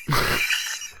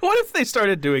 What if they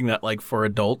started doing that, like, for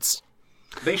adults?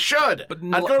 They should. But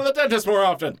I'd go to the dentist more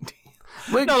often.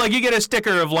 No, like you get a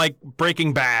sticker of like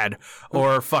Breaking Bad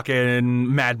or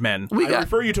fucking Mad Men. I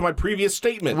refer you to my previous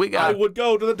statement. We got- I would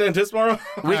go to the dentist more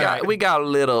often. We got a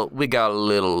little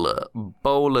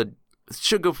bowl of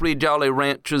sugar-free Jolly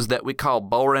Ranchers that we call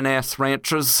boring-ass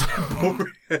Ranchers.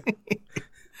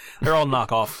 They're all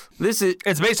knockoff.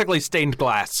 It's basically stained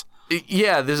glass.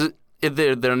 Yeah, they're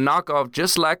knockoff,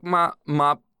 just like my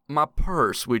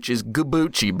purse, which is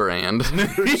Gabucci brand.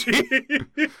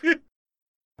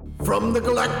 From the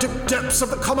galactic depths of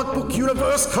the comic book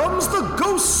universe comes the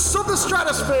ghosts of the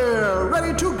stratosphere,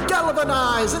 ready to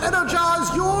galvanize and energize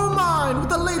your mind with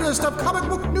the latest of comic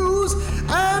book news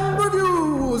and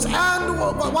reviews. And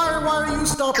why are you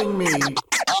stopping me?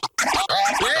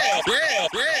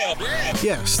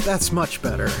 Yes, that's much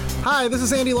better. Hi, this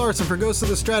is Andy Larson for Ghosts of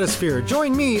the Stratosphere.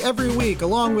 Join me every week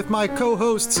along with my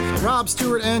co-hosts Rob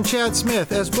Stewart and Chad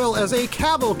Smith, as well as a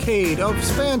cavalcade of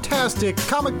fantastic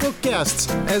comic book guests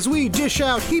as we dish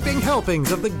out heaping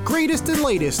helpings of the greatest and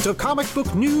latest of comic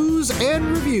book news and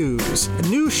reviews.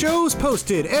 New shows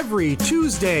posted every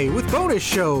Tuesday with bonus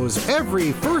shows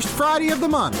every first Friday of the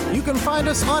month. You can find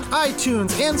us on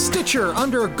iTunes and Stitcher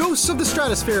under Ghosts of the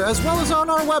Stratosphere, as well as on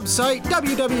our website,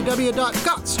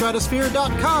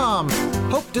 www.gotstratosphere.com.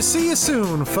 Hope to see you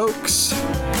soon, folks.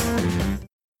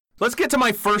 Let's get to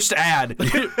my first ad.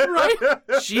 Right?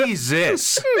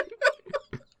 Jesus.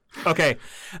 Okay,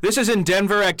 this is in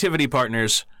Denver Activity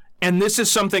Partners, and this is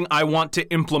something I want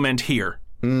to implement here.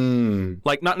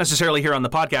 Like, not necessarily here on the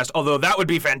podcast, although that would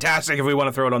be fantastic if we want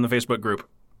to throw it on the Facebook group.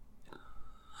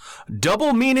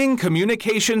 Double meaning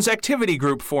communications activity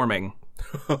group forming.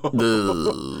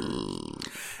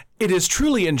 It is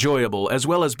truly enjoyable, as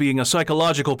well as being a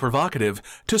psychological provocative,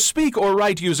 to speak or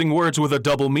write using words with a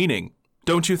double meaning,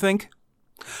 don't you think?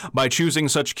 By choosing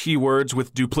such keywords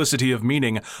with duplicity of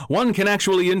meaning, one can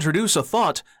actually introduce a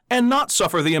thought and not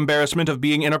suffer the embarrassment of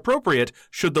being inappropriate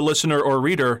should the listener or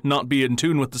reader not be in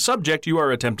tune with the subject you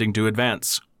are attempting to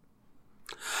advance.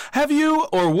 Have you,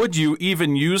 or would you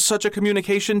even use such a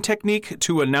communication technique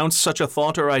to announce such a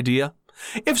thought or idea?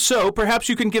 If so, perhaps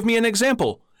you can give me an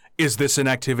example. Is this an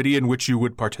activity in which you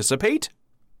would participate?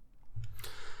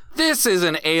 This is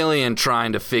an alien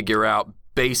trying to figure out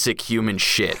basic human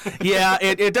shit. Yeah,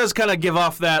 it does kind of give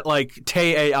off that, like,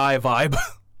 Tay AI vibe.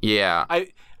 Yeah.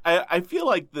 I feel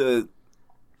like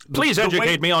Please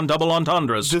educate me on double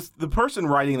entendres. just the person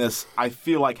writing this, I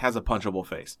feel like has a punchable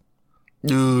face.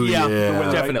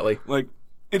 Yeah, definitely. Like,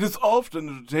 it is often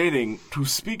entertaining to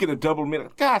speak in a double meaning.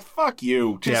 God, fuck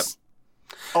you. Just,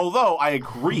 although I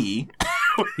agree.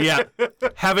 Yeah.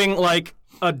 Having, like,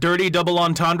 a dirty double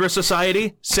entendre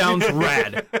society sounds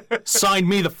rad. Sign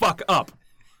me the fuck up.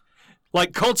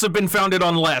 Like, cults have been founded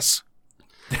on less.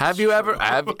 Have you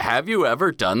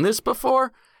ever done this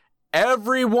before?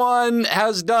 Everyone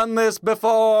has done this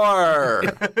before.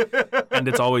 And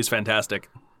it's always fantastic.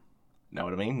 Know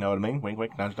what I mean? Know what I mean? Wink,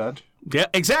 wink, nudge, nudge. Yeah,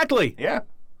 exactly. Yeah.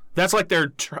 That's like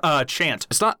their chant.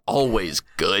 It's not always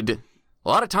good. A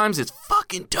lot of times it's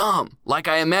fucking dumb, like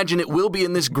I imagine it will be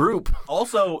in this group.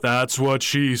 Also, That's what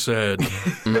she said.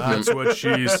 That's what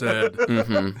she said.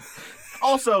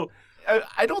 Also,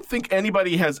 I don't think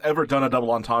anybody has ever done a double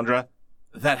entendre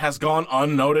that has gone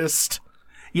unnoticed.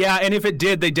 Yeah, and if it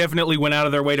did, they definitely went out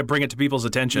of their way to bring it to people's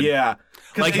attention. Yeah.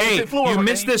 Like, hey, you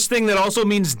missed this thing that also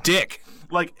means dick.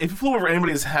 Like, if it flew over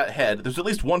anybody's head, there's at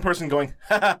least one person going,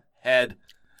 ha, head.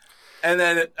 And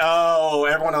then,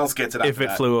 everyone else gets it after If it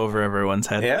that. flew over everyone's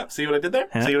head. Yeah, see what I did there?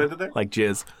 Yeah. See what I did there? Like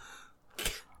jizz.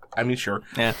 I mean, sure.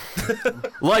 Yeah.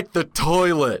 Like the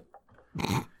toilet.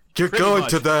 You're going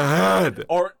to the head.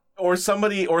 Or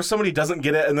somebody doesn't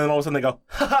get it, and then all of a sudden they go,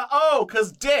 ha, oh,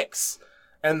 'cause dicks.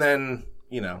 And then,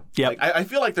 you know. Yep. Like, I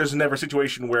feel like there's never a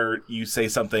situation where you say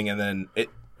something and then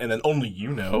only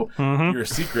you know your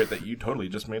secret that you totally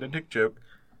just made a dick joke.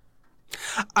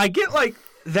 I get, like,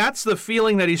 that's the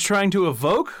feeling that he's trying to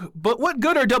evoke, but what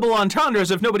good are double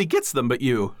entendres if nobody gets them but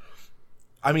you?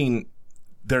 I mean,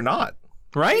 they're not.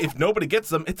 Right? If nobody gets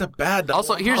them, it's a bad double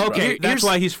Also, here's entendre. Okay, that's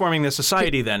why he's forming this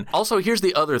society then. Also, here's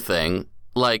the other thing.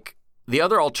 Like, the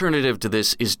other alternative to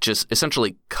this is just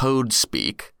essentially code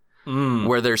speak,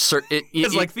 where there's certain.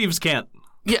 It's like thieves can't.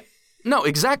 Yeah. No,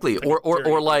 exactly.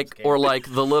 Or like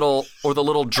the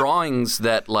little drawings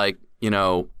that, like, you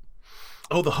know.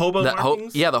 Oh, the hobo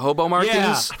markings? The hobo markings.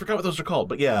 Yeah. I forgot what those are called,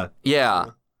 but yeah. Yeah.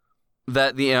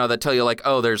 That, you know, that tell you, like,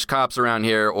 oh, there's cops around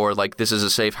here, or, like, this is a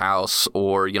safe house,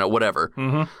 or, you know, whatever.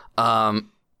 But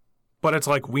it's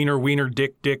like wiener, wiener,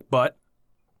 dick, dick, butt.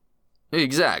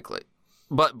 Exactly.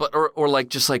 But or like,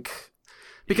 just like,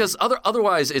 because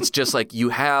otherwise it's just like you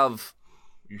have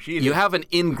an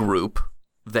in-group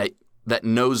that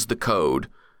knows the code,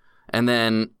 and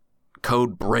then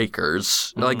code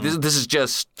breakers. Like, this is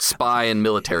just spy and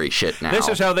military shit now. This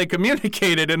is how they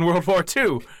communicated in World War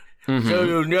II. So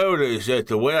you'll notice that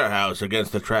the warehouse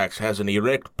against the tracks has an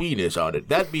erect penis on it.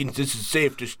 That means this is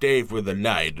safe to stay for the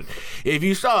night. If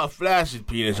you saw a flaccid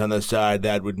penis on the side,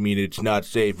 that would mean it's not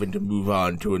safe and to move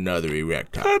on to another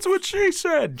erectile. That's what she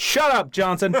said. Shut up,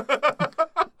 Johnson.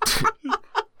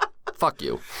 Fuck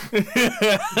you.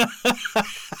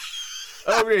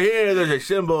 Over here, there's a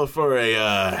symbol for a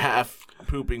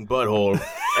half-pooping butthole.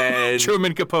 And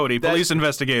Truman Capote, police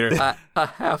investigator. A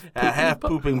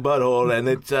half-pooping butthole, and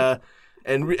it's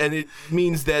and it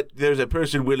means that there's a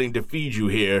person willing to feed you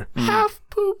here. half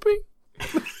pooping.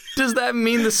 Does that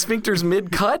mean the sphincter's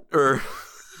mid-cut, or?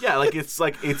 Yeah, like it's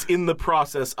in the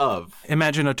process of.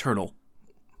 Imagine a turtle.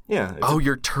 Yeah. Oh,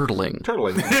 you're turtling.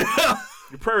 Turtling.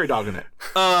 You're prairie dogging it.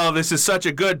 Oh, this is such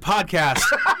a good podcast.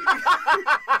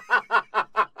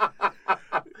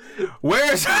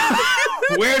 Where's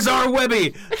our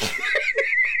Webby?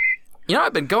 You know,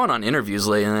 I've been going on interviews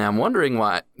lately, and I'm wondering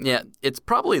why. Yeah,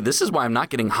 this is why I'm not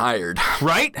getting hired.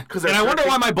 Right? And I wonder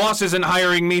why my boss isn't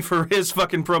hiring me for his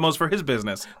fucking promos for his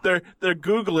business. They're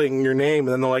Googling your name, and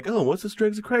then they're like, oh, what's this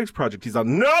Dregs and Craigs project? He's like,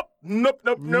 nope.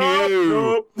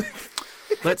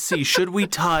 Let's see, should we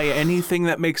tie anything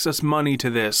that makes us money to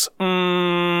this?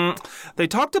 They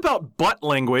talked about butt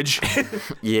language.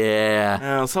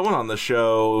 Yeah. Someone on the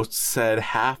show said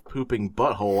half-pooping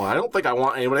butthole. I don't think I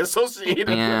want anybody associated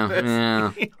with this.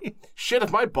 Yeah. Shit,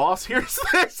 if my boss hears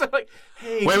this, I'm like,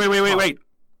 hey. Wait.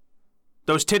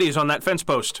 Those titties on that fence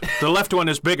post. The left one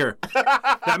is bigger.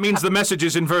 That means the message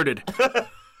is inverted.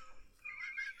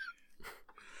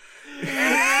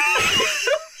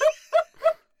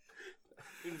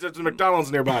 There's a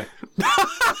McDonald's nearby.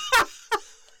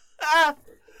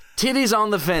 Titties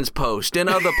on the fence post and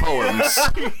other poems.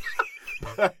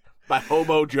 By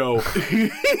Hobo Joe.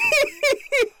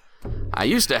 I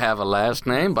used to have a last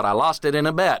name, but I lost it in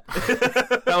a bet.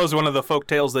 That was one of the folk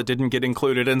tales that didn't get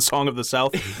included in Song of the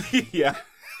South. Yeah.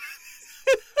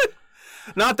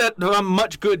 Not that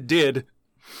much good did.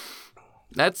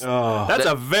 That's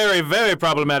a very, very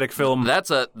problematic film. and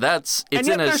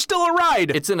yet there's still a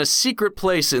ride. It's in a secret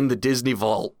place in the Disney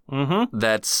vault. Mm-hmm.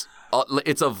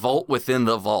 It's a vault within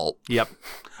the vault. Yep.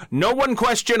 No one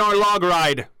question our log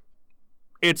ride.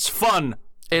 It's fun.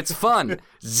 It's fun.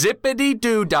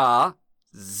 Zippity-doo-dah.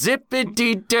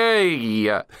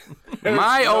 Zippity-day.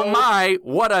 My, oh my,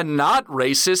 what a not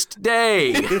racist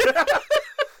day.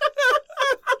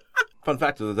 Fun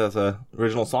fact is that there's an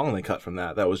original song they cut from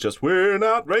that. That was just, we're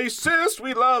not racist,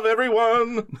 we love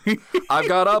everyone. I've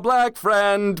got a black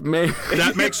friend.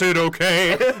 That makes it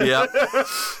okay. Yep.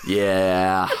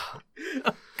 Yeah.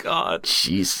 God.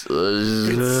 Jesus.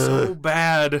 It's so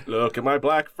bad. Look at my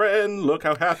black friend, look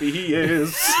how happy he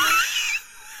is.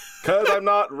 'Cause I'm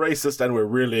not racist and we're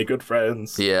really good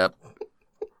friends. Yep.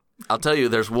 I'll tell you,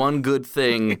 there's one good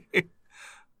thing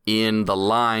in the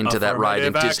line to that ride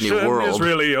in Disney World. Is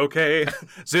really okay.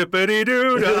 Zippity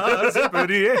doo dah,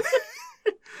 zippity.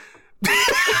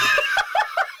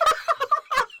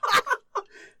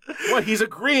 What? He's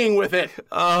agreeing with it.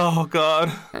 Oh God.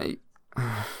 Hey,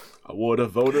 I would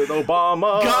have voted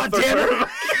Obama. God damn it.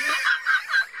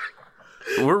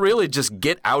 we're really just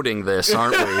outing this,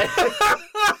 aren't we?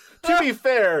 To be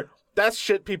fair, that's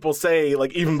shit people say,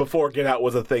 like, even before Get Out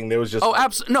was a thing. There was just... Oh,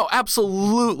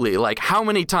 absolutely. Like, how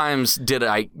many times did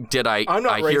I I'm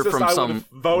not hear racist. from I some would have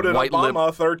voted white Obama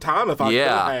a third time if I could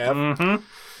have. Mm-hmm.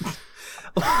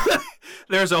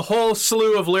 There's a whole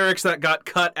slew of lyrics that got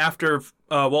cut after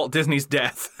Walt Disney's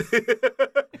death.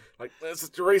 Like, let's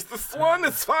just erase this one.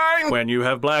 It's fine. When you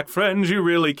have black friends, you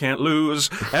really can't lose.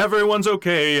 Everyone's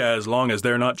okay as long as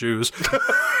they're not Jews.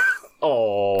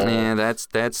 Oh. Yeah, that's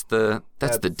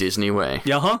the Disney way.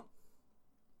 Yeah, huh?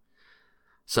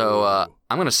 So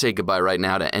I'm gonna say goodbye right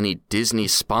now to any Disney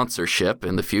sponsorship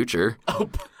in the future. Oh,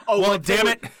 Well, damn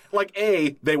it. Like,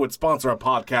 A, they would sponsor a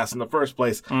podcast in the first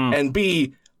place, and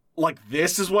B, like,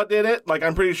 this is what did it? Like,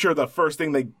 I'm pretty sure the first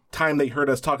time they heard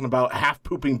us talking about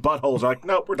half-pooping buttholes, are like,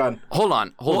 nope, we're done. Hold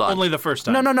on. Only the first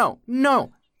time.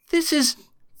 No. This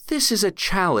is a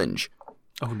challenge.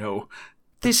 Oh, no.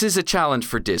 This is a challenge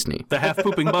for Disney. The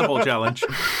half-pooping butthole challenge.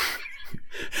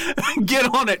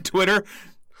 Get on it, Twitter.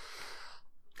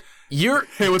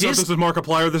 Hey, what's up? This is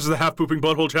Markiplier. This is the half-pooping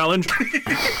butthole challenge.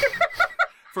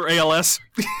 For ALS.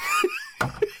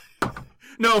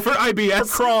 No, for IBS.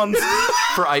 For Crohn's.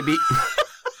 For IB.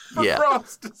 Yeah.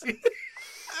 Crohn's disease.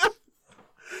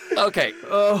 Okay.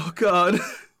 Oh, God.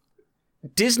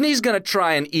 Disney's going to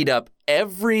try and eat up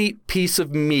every piece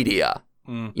of media.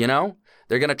 You know?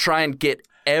 They're going to try and get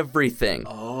everything.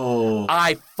 Oh.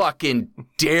 I fucking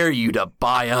dare you to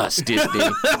buy us, Disney.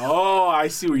 Oh, I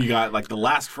see where you got, like, the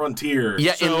last frontier.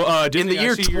 Yeah, So, in Disney, the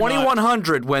year I see you're not-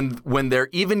 2100, when they're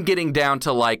even getting down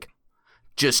to, like,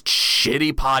 just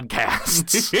shitty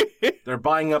podcasts. They're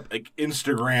buying up, like,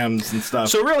 Instagrams and stuff.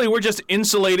 So really, we're just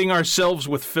insulating ourselves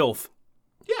with filth.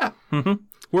 yeah.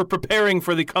 We're preparing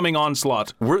for the coming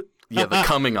onslaught. The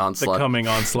coming The onslaught. coming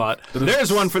onslaught.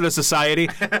 There's one for the society.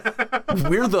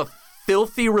 We're the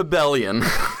filthy rebellion.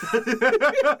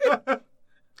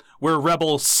 We're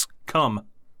rebels come.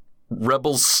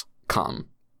 Rebels come.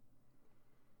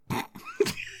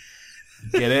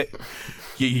 Get it?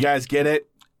 You guys get it?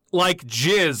 Like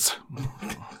jizz.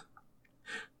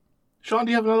 Sean,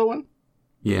 do you have another one?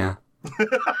 Yeah.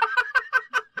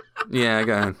 Yeah, I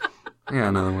got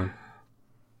another one.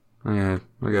 I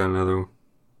got another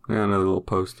little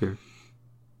post here.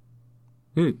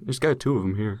 Hey, there's got 2 of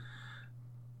them here.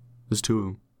 There's 2 of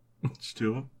them. It's 2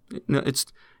 of them? No,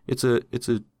 it's a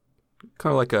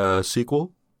kind of like a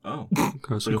sequel. Oh. Kind of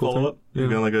Like a sequel follow-up? thing.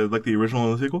 Yeah. Like the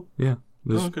original and the sequel? Yeah.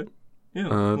 Oh, okay.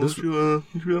 Yeah. you should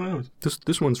be on ours.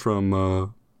 This one's from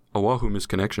Oahu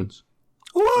Misconnections.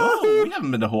 Whoa! We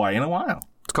haven't been to Hawaii in a while.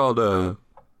 It's called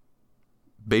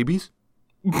Babies.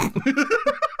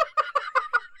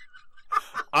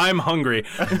 I'm hungry.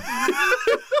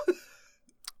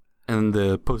 And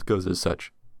the post goes as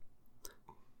such.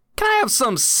 Can I have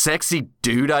some sexy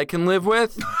dude I can live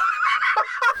with?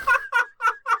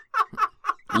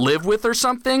 Live with or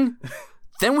something?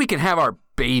 Then we can have our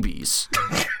babies.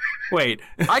 Wait.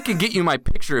 I can get you my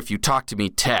picture if you talk to me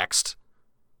text.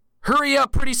 Hurry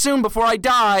up pretty soon before I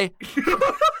die.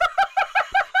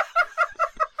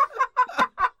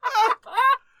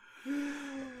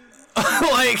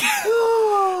 Like,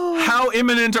 how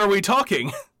imminent are we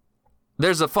talking?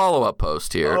 There's a follow-up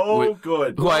post here. Oh,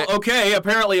 good. Okay,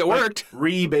 apparently it worked.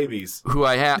 Babies. Who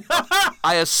I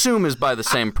assume is by the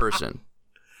same person.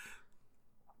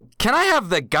 Can I have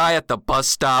the guy at the bus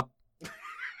stop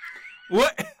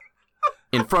What?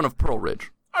 in front of Pearl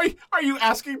Ridge? Are you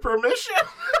asking permission?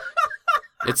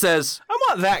 It says, I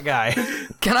want that guy.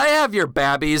 can I have your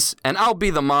babbies and I'll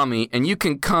be the mommy and you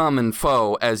can come and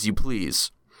fo as you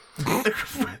please.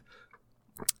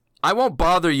 I won't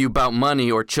bother you about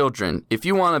money or children. If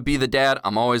you want to be the dad,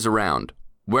 I'm always around.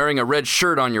 Wearing a red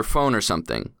shirt on your phone or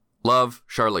something. Love,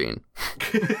 Charlene.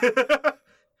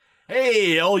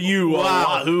 Hey, all you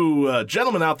Oahu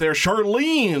gentlemen out there,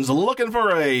 Charlene's looking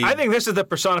for a... I think this is the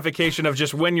personification of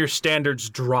just when your standards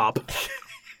drop.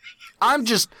 I'm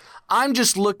just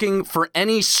looking for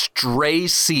any stray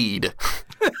seed.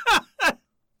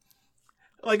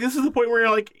 Like, this is the point where you're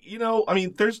like, I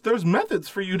mean, there's methods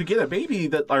for you to get a baby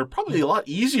that are probably a lot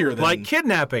easier than... Like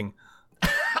kidnapping.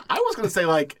 I was going to say,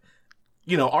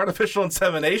 artificial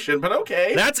insemination, but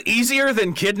okay. That's easier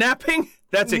than kidnapping?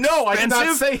 That's expensive? No, I did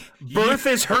not say... Birth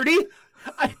is hurty?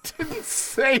 I didn't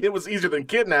say it was easier than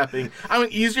kidnapping. I mean,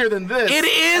 easier than this. It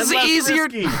is and less easier...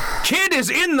 risky. Kid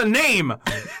is in the name.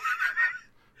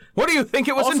 What do you think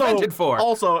it was invented for?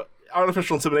 Also,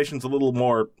 artificial insemination's a little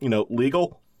more,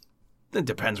 legal. It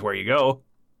depends where you go.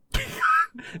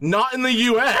 Not in the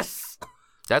U.S.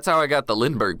 That's how I got the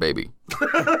Lindbergh baby.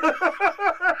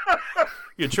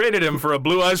 You traded him for a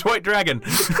Blue Eyes White Dragon.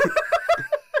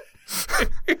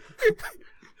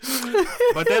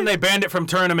 But then they banned it from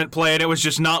tournament play, and it was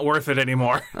just not worth it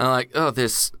anymore. I'm like,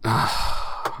 this...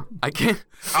 I can't...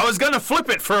 I was going to flip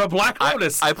it for a Black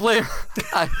Lotus. I play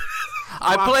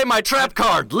my trap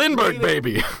card, Lindbergh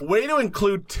baby. Way to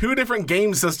include 2 different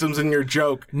game systems in your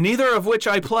joke. Neither of which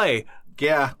I play.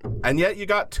 Yeah, and yet you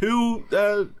got 2,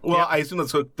 I assume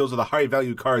those are the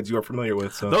high-value cards you are familiar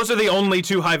with. So. Those are the only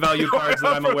 2 high-value cards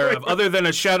that I'm aware of, other than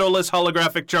a shadowless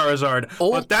holographic Charizard.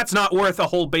 But that's not worth a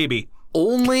whole baby.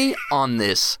 Only on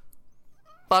this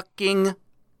fucking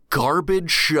garbage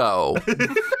show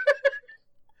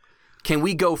can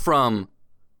we go from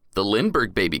the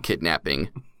Lindbergh baby kidnapping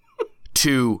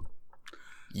to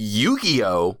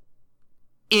Yu-Gi-Oh!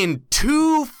 In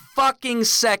 2 fucking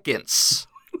seconds.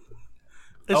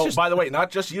 By the way,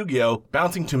 not just Yu-Gi-Oh!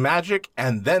 Bouncing to Magic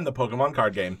and then the Pokemon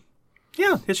card game.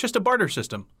 Yeah, it's just a barter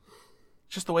system.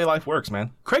 It's just the way life works,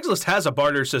 man. Craigslist has a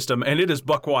barter system, and it is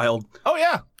buck wild. Oh,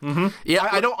 yeah. Mm-hmm. Yeah,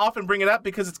 I don't often bring it up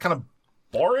because it's kind of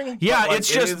boring. Yeah,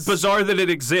 it's just bizarre that it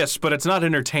exists, but it's not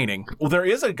entertaining. Well, there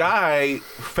is a guy,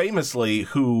 famously,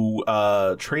 who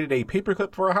traded a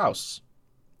paperclip for a house.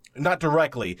 Not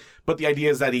directly, but the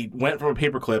idea is that he went from a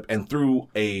paperclip and through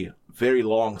a very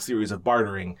long series of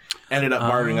bartering, ended up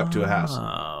bartering up to a house.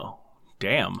 Oh,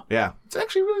 damn. Yeah. It's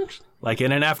actually really interesting. Like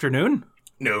in an afternoon?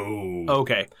 No.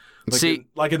 Okay. See,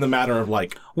 in the matter of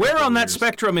where on that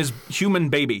spectrum is human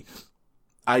baby?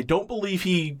 I don't believe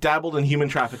he dabbled in human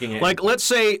trafficking. Like, let's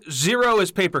say 0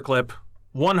 is paperclip,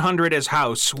 100 is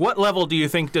house. What level do you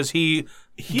think does he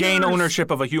gain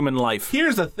ownership of a human life?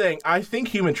 Here's the thing. I think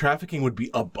human trafficking would be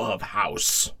above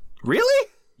house. Really?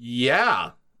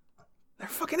 Yeah. They're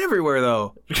fucking everywhere,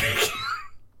 though.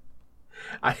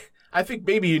 I think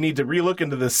maybe you need to relook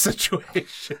into this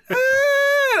situation.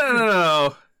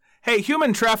 No. Hey,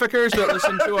 human traffickers that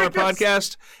listen to our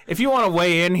podcast, if you want to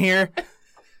weigh in here,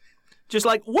 just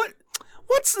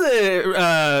what's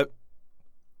the,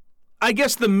 I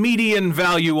guess the median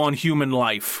value on human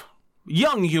life?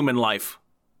 Young human life.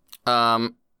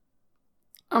 I'm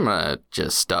gonna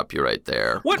just stop you right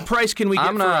there. What price can we get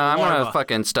I'm for a larva? gonna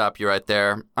fucking stop you right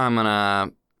there. I'm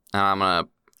gonna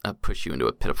push you into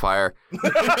a pit of fire.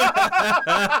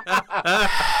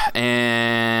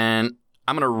 And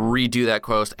I'm going to redo that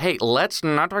quote. Hey, let's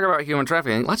not talk about human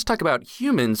trafficking. Let's talk about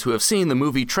humans who have seen the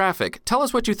movie Traffic. Tell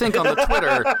us what you think on the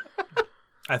Twitter.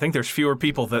 I think there's fewer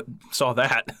people that saw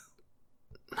that.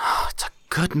 Oh, it's a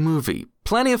good movie.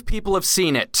 Plenty of people have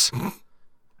seen it.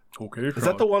 Okay. Is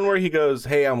that the one where he goes,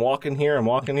 hey, I'm walking here, I'm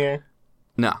walking here?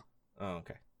 No. Oh,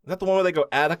 okay. Is that the one where they go,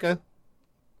 Attica?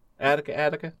 Attica,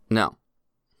 Attica? No.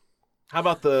 How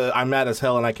about the I'm mad as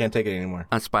hell and I can't take it anymore?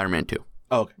 That's Spider-Man 2.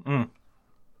 Oh, okay.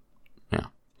 Yeah.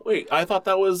 Wait, I thought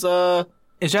that was,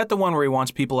 Is that the one where he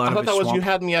wants people out I of thought his that was swamp? You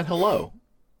Had Me at Hello.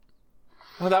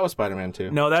 Oh, that was Spider-Man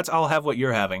 2. No, that's I'll Have What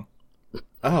You're Having,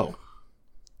 Oh.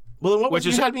 Well, then what was Which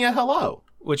is- You Had Me at Hello?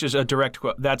 which is a direct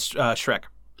quote. That's Shrek.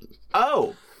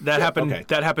 Oh. That Shit, happened. okay.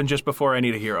 That happened just before I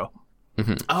Need a Hero.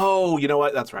 Oh, you know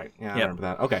what? That's right. Yeah, I Yep. remember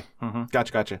that. Okay.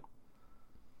 Gotcha.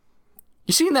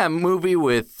 You seen that movie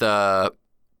with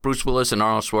Bruce Willis and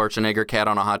Arnold Schwarzenegger, Cat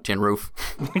on a Hot Tin Roof?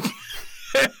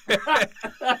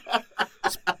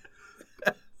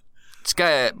 It's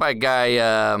by a guy,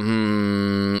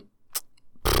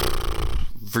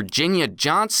 Virginia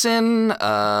Johnson. Yeah,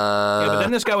 but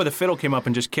then this guy with a fiddle came up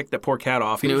and just kicked that poor cat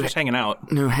off. He was just hanging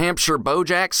out. New Hampshire Bo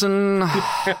Jackson.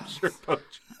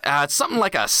 It's something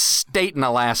like a state and a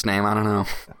last name. I don't know.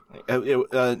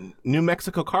 New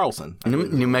Mexico Carlson.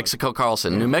 New Mexico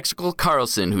Carlson. New Mexico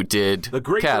Carlson, who did The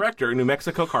great Cat, director, New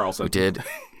Mexico Carlson. who did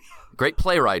great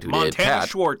playwright, who did Montana Cat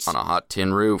Schwartz. on a Hot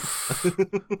Tin Roof,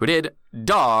 who did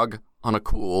Dog on a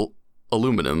cool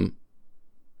aluminum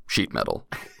sheet metal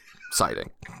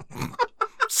siding.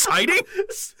 Siding?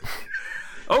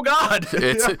 Oh God!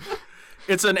 It's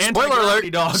It's an spoiler anti-gravity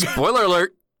alert. dog. Spoiler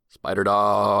alert. Spider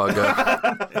Dog.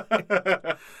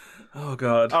 Oh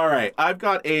God! All right, I've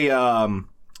got a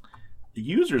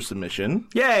user submission.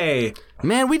 Yay!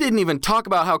 Man, we didn't even talk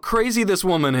about how crazy this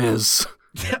woman is.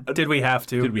 Did we have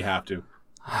to? Did we have to?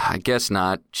 I guess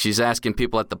not. She's asking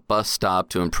people at the bus stop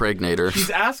to impregnate her. She's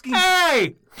asking.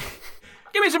 Hey!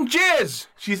 Give me some jizz!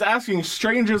 She's asking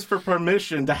strangers for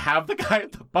permission to have the guy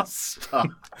at the bus stop.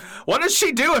 What does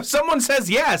she do if someone says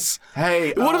yes?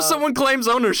 Hey, What if someone claims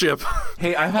ownership?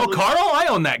 Hey, I have Oh, Carl, I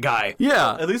own that guy.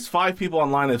 Yeah. at least 5 people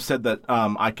online have said that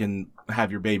I can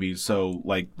have your babies. So,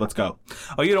 like, let's go.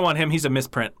 Oh, you don't want him? He's a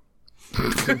misprint.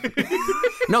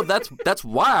 No, that's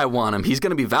why I want him. He's going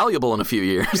to be valuable in a few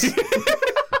years.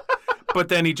 But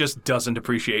then he just doesn't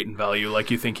appreciate and value like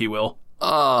you think he will.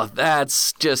 Oh,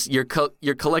 that's just you're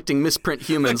collecting misprint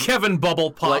humans Kevin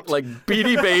Bubble Pop. like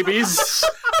Beanie Babies.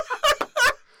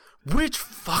 Which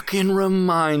fucking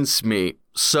reminds me.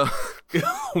 So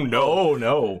Oh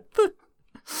no.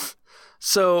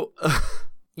 So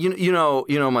you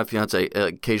know my fiance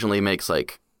occasionally makes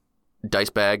like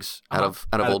dice bags out of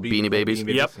old Beanie Babies.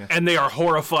 Yep, Yeah. and they are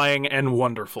horrifying and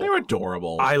wonderful. They're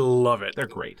adorable. I love it. They're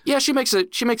great. Yeah, she makes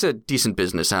a decent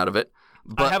business out of it.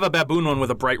 I have a baboon one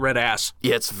with a bright red ass.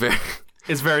 Yeah, it's very.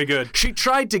 It's very good. She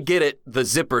tried to get the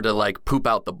zipper to like poop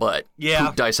out the butt. Yeah.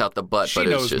 Poop dice out the butt, She but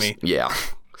it's knows just me. yeah.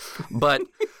 But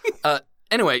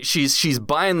anyway, she's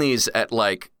buying these at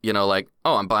like,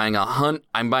 I'm buying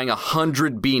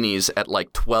 100 beanies at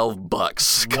like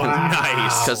 $12.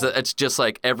 Nice. Because it's just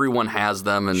like everyone has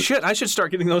them and Shit, I should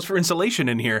start getting those for insulation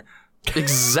in here.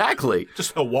 exactly.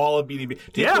 Just a wall of BDB.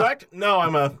 Do you Yeah. collect? No,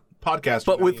 I'm a podcaster.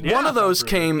 But with one of those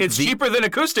came It's cheaper than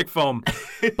acoustic foam.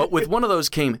 But with one of those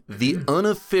came the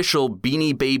unofficial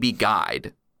Beanie Baby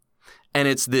guide. And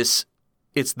it's this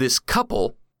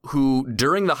couple who,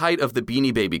 during the height of the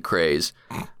Beanie Baby craze,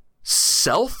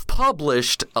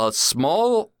 self-published a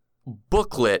small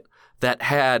booklet that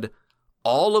had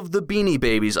all of the Beanie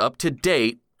Babies up to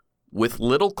date with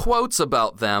little quotes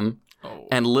about them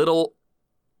and little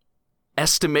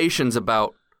estimations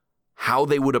about how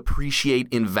they would appreciate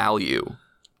in value.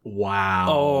 Wow.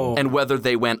 Oh. And whether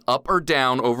they went up or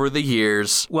down over the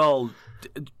years. Well,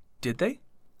 did they?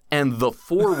 And the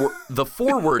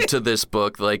forward to this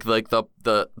book, like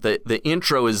the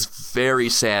intro is very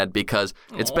sad because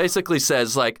it basically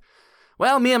says like,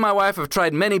 well, me and my wife have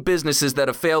tried many businesses that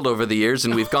have failed over the years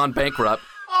and we've gone bankrupt.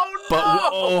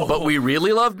 But we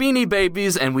really love Beanie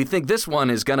Babies and we think this one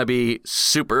is gonna be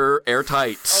super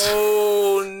airtight.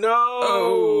 Oh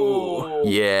no.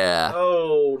 Yeah.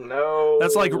 Oh no.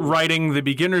 That's like writing the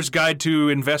beginner's guide to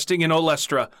investing in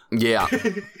Olestra. Yeah.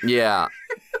 Yeah.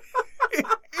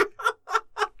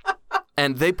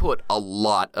 And they put a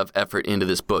lot of effort into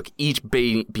this book. Each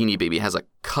Beanie Baby has a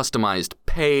customized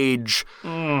page,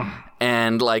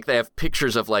 and like they have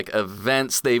pictures of like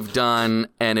events they've done,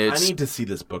 and I it's need to see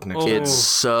this book next year. it's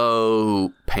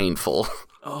so painful.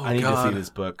 I need to see this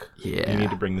book. Yeah. You need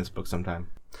to bring this book sometime.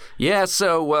 Yeah,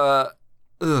 so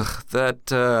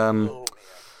that's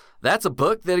a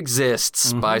book that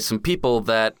exists by some people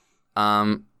that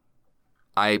I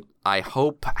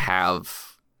hope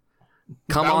have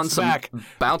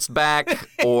bounced back,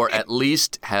 or at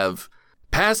least have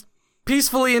passed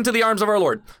peacefully into the arms of our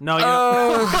Lord. No,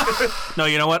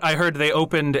 you know what? I heard they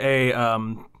opened a.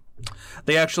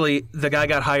 The guy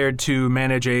got hired to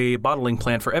manage a bottling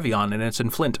plant for Evian, and it's in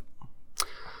Flint.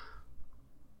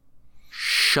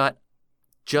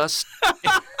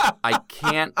 I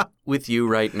can't with you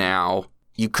right now.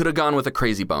 You could have gone with a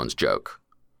Crazy Bones joke.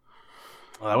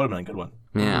 Well, that would have been a good one.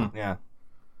 Yeah. Yeah.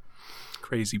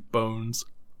 Crazy Bones.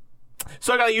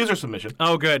 So I got a user submission.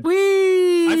 Oh, good.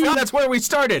 Whee! I feel that's where we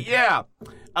started. Yeah.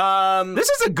 This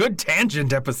is a good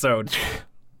tangent episode.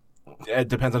 It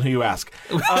depends on who you ask.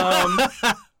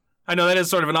 I know that is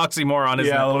sort of an oxymoron, isn't it?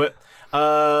 Yeah, a little bit.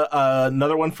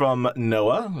 Another one from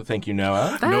Noah. Thank you,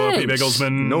 Noah. Noah P.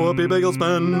 Bagelsman. Noah P.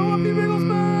 Bagelsman.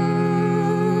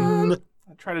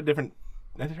 I tried a different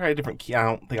key. I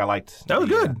don't think I liked. That was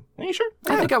good. Are you sure?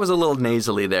 I think I was a little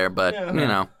nasally there, but, you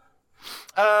know.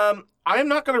 I am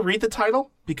not going to read the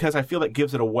title because I feel that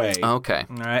gives it away. Okay.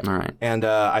 All right. All right. And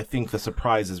I think the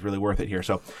surprise is really worth it here.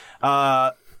 So,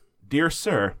 dear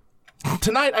sir,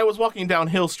 tonight I was walking down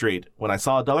Hill Street when I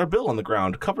saw a dollar bill on the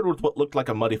ground covered with what looked like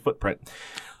a muddy footprint.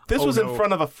 This was in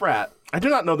front of a frat. I do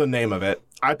not know the name of it.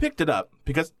 I picked it up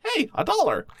because, hey,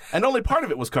 $1. And only part of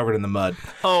it was covered in the mud.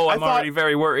 Oh, I'm already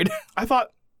very worried. I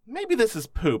thought, maybe this is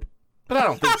poop, but I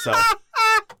don't think so.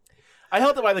 I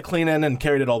held it by the clean end and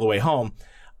carried it all the way home.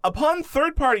 Upon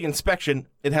third-party inspection,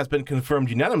 it has been confirmed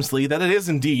unanimously that it is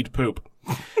indeed poop.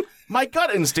 My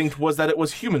gut instinct was that it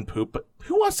was human poop, but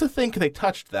who wants to think they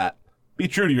touched that? Be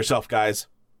true to yourself, guys,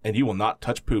 and you will not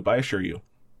touch poop, I assure you.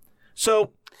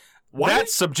 So,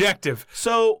 That's subjective.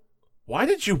 So, why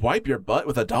did you wipe your butt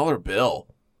with a dollar bill?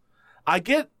 I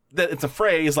get that it's a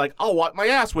phrase like, I'll wipe my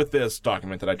ass with this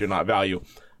document that I do not value.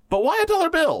 But why a dollar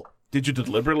bill? Did you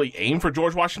deliberately aim for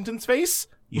George Washington's face?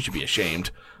 You should be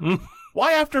ashamed.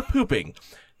 Why after pooping?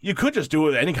 You could just do it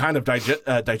with any kind of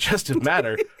digestive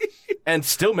matter and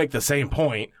still make the same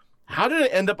point. How did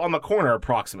it end up on the corner,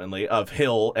 approximately, of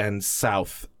Hill and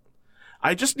South?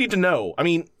 I just need to know. I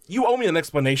mean, you owe me an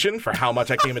explanation for how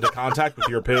much I came into contact with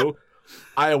your poo.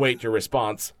 I await your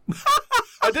response.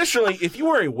 Additionally, if you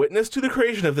were a witness to the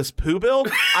creation of this poo bill,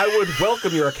 I would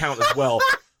welcome your account as well.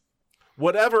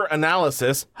 Whatever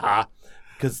analysis,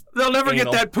 because They'll never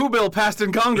get that poo bill passed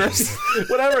in Congress.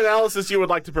 whatever analysis you would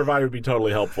like to provide would be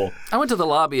totally helpful. I went to the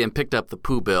lobby and picked up the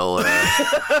poo bill.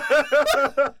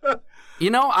 You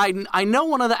know, I know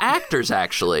one of the actors,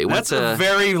 actually. That's a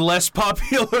very less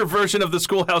popular version of the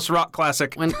Schoolhouse Rock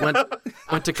classic. Went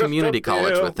to community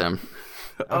college with him.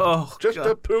 Oh, Just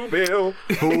a poo bill.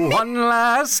 One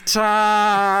last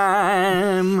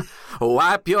time.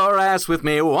 Wipe your ass with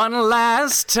me one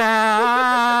last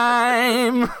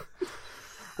time.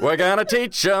 We're gonna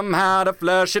teach them how to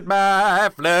flush it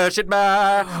by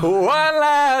one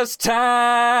last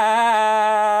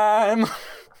time.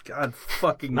 God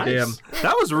fucking Nice. damn.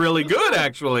 That was really good,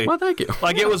 actually. Well, thank you.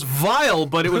 Like, it was vile,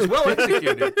 but it was well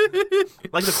executed.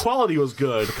 Like, the quality was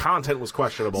good. The content was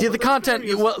questionable. Yeah, the content,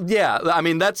 well, yeah, I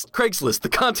mean, that's Craigslist. The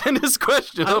content is I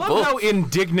questionable. love how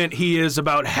indignant he is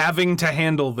about having to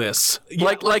handle this.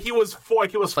 Yeah, like he was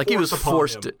forced upon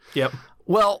forced him. to. Yep.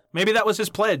 Well, Maybe that was his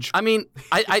pledge. I mean,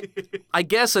 I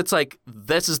guess it's like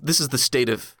this is the state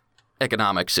of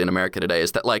economics in America today.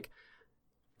 Is that like,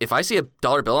 if I see a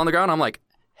dollar bill on the ground, I'm like,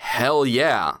 hell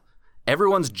yeah.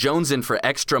 Everyone's jonesing for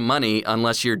extra money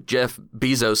unless you're Jeff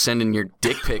Bezos sending your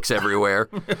dick pics everywhere.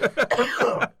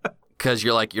 Because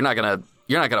you're like, you're not gonna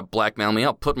blackmail me.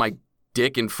 I'll put my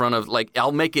dick in front of, like,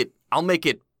 I'll make it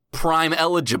Prime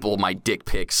eligible, my dick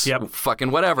pics. Yep. Fucking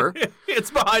whatever.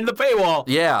 It's behind the paywall.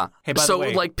 Yeah. Hey, by so the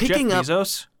way, like picking Jeff up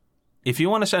Bezos, if you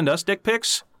want to send us dick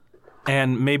pics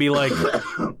and maybe like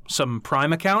some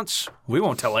Prime accounts, we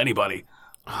won't tell anybody.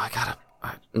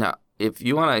 no, if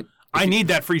you want to, I need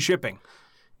that free shipping.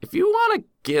 if you want to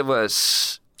give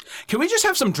us Can we just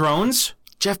have some drones?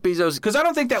 Jeff Bezos, Because I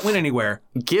don't think that went anywhere.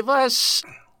 give us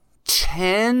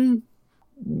 $100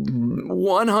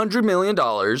 million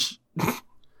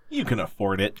You can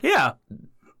afford it. Yeah.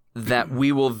 that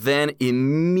we will then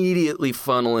immediately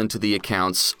funnel into the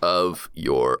accounts of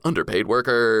your underpaid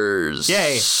workers.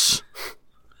 Yay.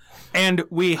 And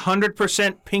we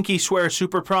 100% pinky swear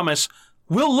super promise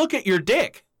we'll look at your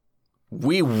dick.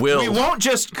 We will. We won't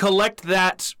just collect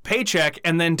that paycheck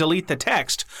and then delete the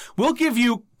text. We'll give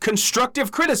you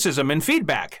constructive criticism and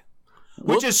feedback.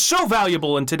 which is so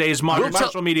valuable in today's modern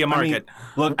social media market.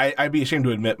 Look, I'd be ashamed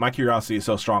to admit my curiosity is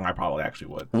so strong. I probably actually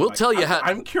would. We'll tell you how.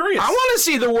 I'm curious. I want to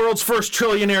see the world's first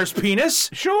trillionaire's penis.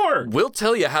 Sure. We'll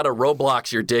tell you how to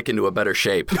Roblox your dick into a better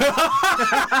shape.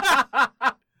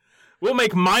 We'll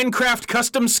make Minecraft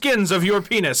custom skins of your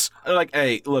penis. Like,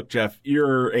 hey, look, Jeff,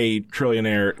 you're a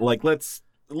trillionaire. Like, let's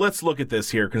look at this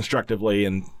here constructively,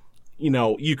 and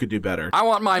you could do better. I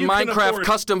want my You can Minecraft afford-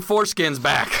 custom foreskins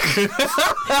back.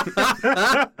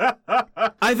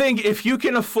 I think if you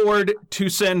can afford to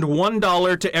send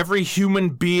 $1 to every human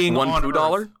being One on poo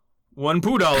dollar? Earth, $1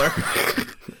 poo dollar.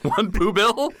 One poo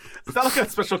bill? Is that like a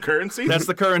special currency? That's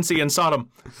the currency in Sodom.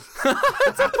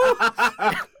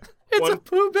 It's a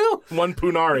poo bill. one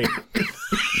punari.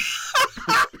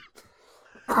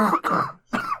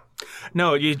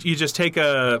 No, you just take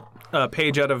a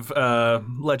page out of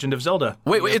Legend of Zelda.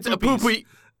 Wait, it's a poopy.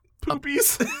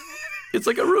 Poopies. It's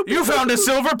like a rupee. You found a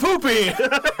silver poopy.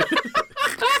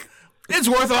 It's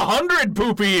worth 100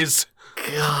 poopies.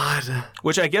 God.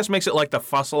 Which I guess makes it like the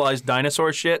fossilized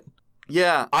dinosaur shit.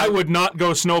 Yeah. I would not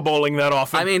go snowballing that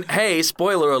often. I mean, hey,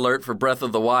 spoiler alert for Breath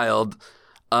of the Wild.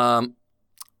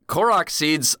 Korok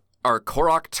seeds are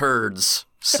Korok turds.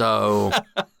 So,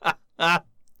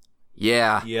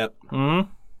 yeah. Yep.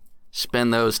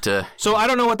 Spend those to... So I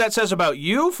don't know what that says about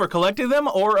you for collecting them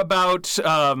or about,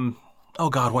 oh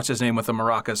God, what's his name with the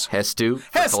maracas? Hestu.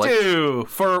 Hestu,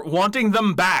 for wanting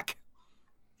them back.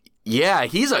 Yeah,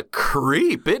 he's a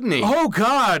creep, isn't he? Oh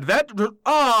God, But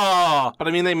I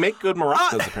mean, they make good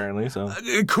maracas apparently. So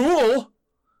cool.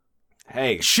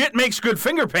 hey, Shit makes good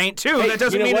finger paint too. Hey, That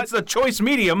doesn't you know mean what? it's the choice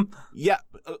medium. yeah,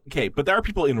 okay. But there are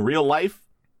people in real life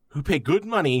who pay good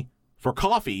money for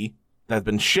coffee that has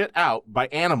been shit out by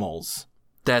animals.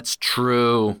 That's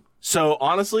true. So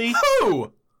honestly,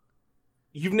 Who?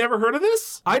 you've never heard of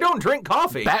this? I don't drink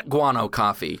coffee. Bat guano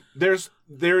coffee. There's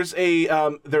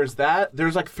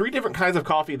like 3 different kinds of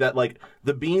coffee that like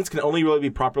the beans can only really be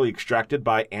properly extracted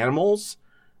by animals,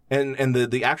 and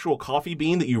the actual coffee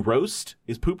bean that you roast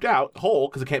is pooped out whole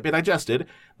because it can't be digested.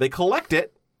 They collect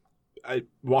it,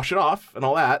 wash it off, and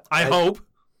all that. I hope.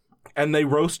 And they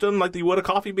roast them like they would a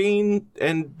coffee bean,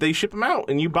 and they ship them out.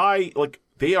 And you buy like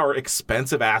they are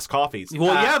expensive ass coffees.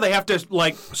 Well, yeah, they have to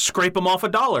like scrape them off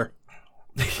 $1.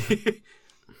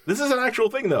 This is an actual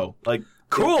thing though. Like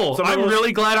Cool. some of I'm the-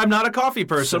 really glad I'm not a coffee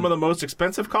person. Some of the most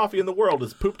expensive coffee in the world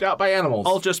is pooped out by animals.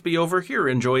 I'll just be over here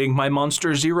enjoying my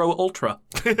Monster Zero Ultra.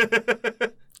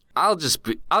 I'll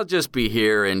just be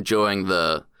here enjoying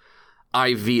the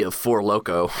IV of Four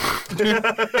Loko.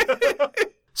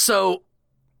 So,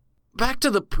 back to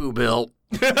the poo bill.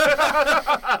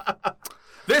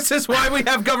 This is why we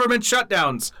have government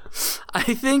shutdowns. I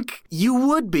think you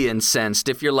would be incensed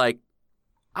if you're like,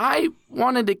 I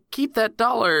wanted to keep that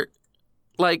 $1.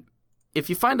 Like, if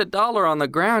you find $1 on the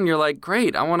ground, you're like,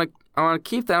 great, I want to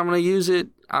keep that. I'm going to use it.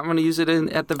 I'm going to use it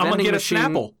at the vending machine. I'm going to get a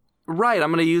Snapple. Right, I'm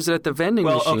going to use it at the vending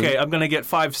machine. Well, okay, I'm going to get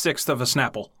 5/6 of a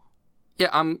Snapple.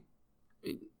 Yeah,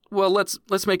 well,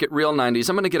 let's make it real 90s.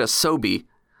 I'm going to get a Sobe.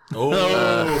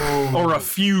 Or a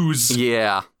Fuse.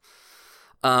 Yeah.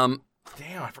 Damn,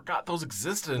 I forgot those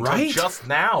existed until Right? just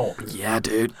now. Yeah,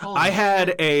 dude. I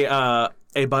had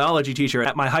a biology teacher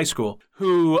at my high school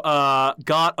who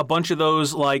got a bunch of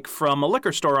those like from a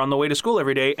liquor store on the way to school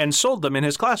every day and sold them in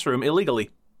his classroom illegally.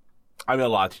 I mean, a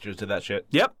lot of teachers did that shit.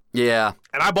 Yep. Yeah.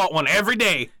 And I bought one every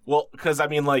day. Well, because I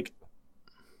mean, like,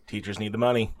 teachers need the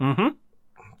money. Mm-hmm.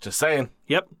 Just saying.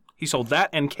 Yep. He sold that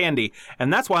and candy.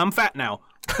 And that's why I'm fat now.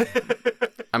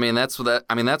 I mean, that's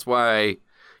why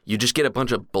you just get a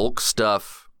bunch of bulk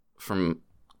stuff from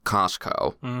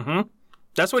Costco. Mm-hmm.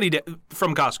 That's what he did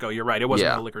from Costco. You're right. It wasn't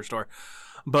Yeah. a liquor store.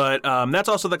 But that's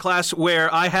also the class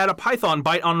where I had a python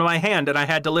bite on my hand and I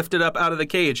had to lift it up out of the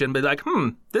cage and be like,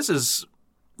 this is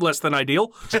less than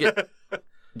ideal.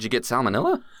 Did you get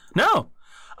salmonella? No.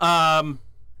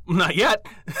 Not yet.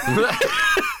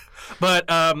 But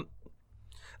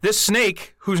this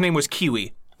snake, whose name was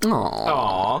Kiwi,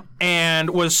 Aw. and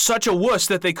was such a wuss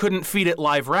that they couldn't feed it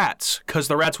live rats because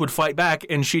the rats would fight back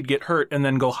and she'd get hurt and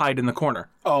then go hide in the corner.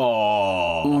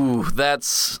 Oh. Ooh,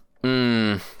 that's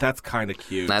That's kind of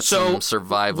cute. That's So some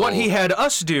survival. what he had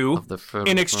us do the photo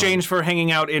in exchange for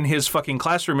hanging out in his fucking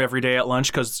classroom every day at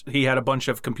lunch because he had a bunch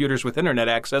of computers with internet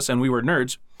access and we were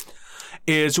nerds,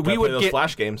 is we Play would those get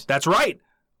Flash games. That's right.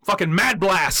 Fucking Mad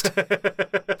Blast.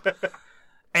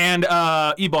 And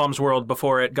E-Bombs World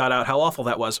before it got out how awful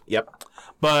that was. Yep.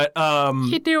 But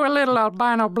You do a little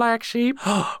albino black sheep.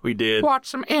 we did. Watch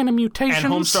some animutations.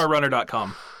 And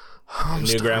HomestarRunner.com.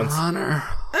 Newgrounds. Runner.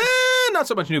 Not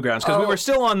so much Newgrounds because we were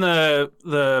still on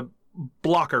the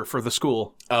blocker for the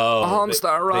school.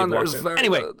 Homestar Runners.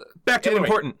 Anyway, back to the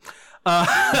important.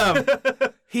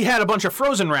 He had a bunch of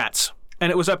frozen rats,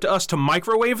 and it was up to us to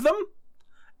microwave them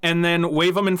and then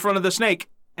wave them in front of the snake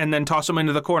and then toss them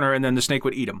into the corner, and then the snake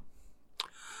would eat them.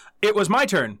 It was my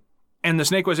turn, and the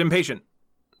snake was impatient.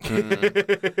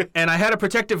 And I had a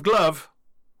protective glove,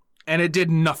 and it did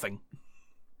nothing.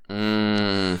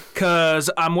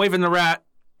 Because I'm waving the rat,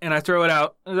 and I throw it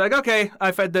out. I was like, okay,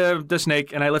 I fed the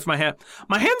snake, and I lift my hand.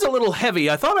 My hand's a little heavy.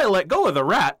 I thought I let go of the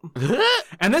rat.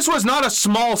 And this was not a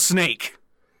small snake.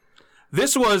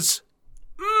 This was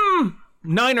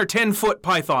 9 or 10 foot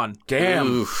python.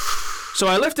 Damn. So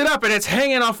I lift it up, and it's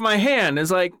hanging off my hand.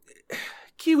 It's like,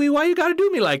 Kiwi, why you gotta do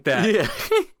me like that? Yeah.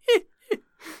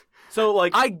 So,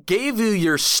 like, I gave you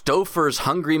your Stouffer's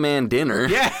Hungry Man dinner.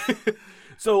 Yeah.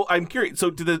 so I'm curious. So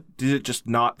did it just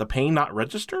not, the pain not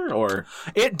register, or?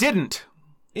 It didn't.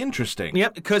 Interesting.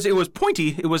 Yep, because it was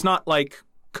pointy. It was not, like,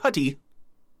 cutty.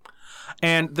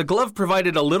 And the glove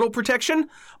provided a little protection,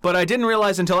 but I didn't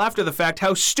realize until after the fact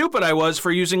how stupid I was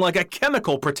for using, like, a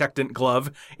chemical protectant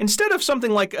glove instead of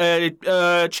something like a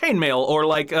chainmail or,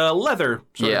 like, a leather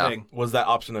sort of thing. Was that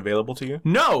option available to you?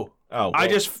 No. Oh,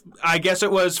 well. I guess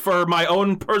it was for my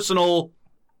own personal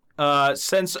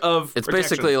sense of It's protection.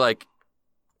 basically like,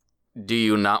 do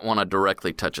you not want to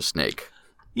directly touch a snake?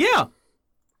 Yeah.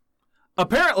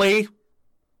 Apparently,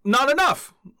 not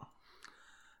enough.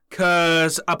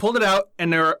 Because I pulled it out,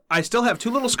 and I still have 2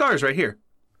 little scars right here.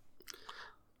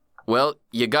 Well,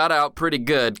 you got out pretty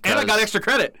good. And I got extra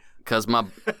credit. Because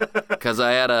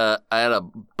I had a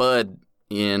bud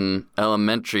in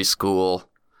elementary school,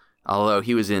 although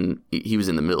he was in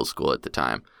the middle school at the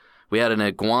time. We had an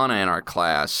iguana in our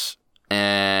class,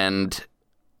 and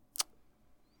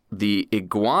the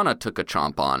iguana took a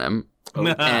chomp on him.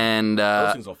 And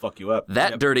Those things will fuck you up.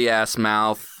 that dirty ass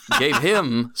mouth gave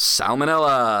him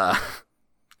salmonella.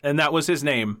 And that was his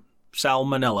name,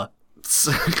 Salmonella.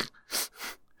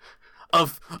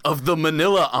 of the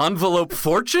Manila envelope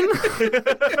fortune?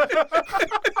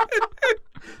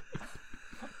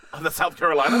 The South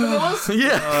Carolina Manilas?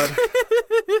 Yeah.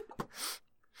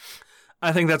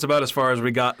 I think that's about as far as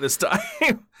we got this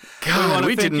time. God,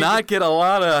 we did not get a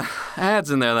lot of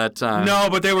ads in there that time. No,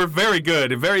 but they were very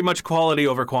good. Very much quality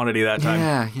over quantity that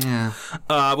time. Yeah.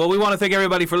 Well, we want to thank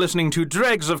everybody for listening to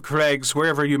Dregs of Craigs,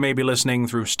 wherever you may be listening,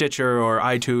 through Stitcher or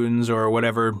iTunes or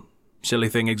whatever silly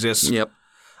thing exists. Yep.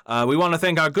 We want to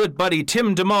thank our good buddy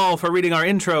Tim DeMall for reading our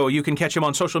intro. You can catch him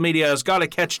on social media as Gotta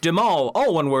Catch DeMall,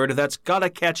 all one word. That's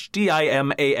Gotta Catch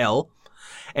DIMAL.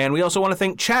 And we also want to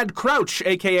thank Chad Crouch,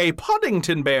 a.k.a.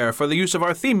 Poddington Bear, for the use of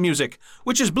our theme music,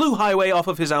 which is Blue Highway off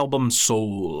of his album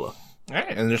Soul. All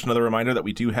right, and just another reminder that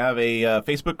we do have a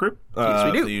Facebook group.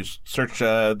 Yes, we do. So you search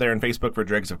there in Facebook for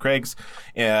Dregs of Craigs,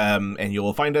 and you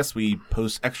will find us. We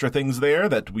post extra things there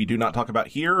that we do not talk about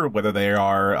here, whether they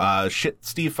are shit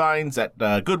Steve finds at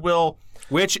Goodwill.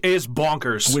 Which is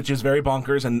bonkers. Which is very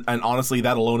bonkers, and honestly,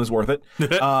 that alone is worth it.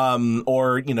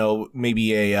 Or,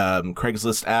 maybe a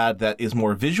Craigslist ad that is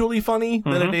more visually funny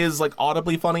than it is, like,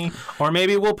 audibly funny. Or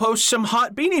maybe we'll post some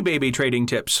hot Beanie Baby trading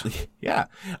tips. Yeah.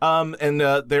 And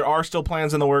there are still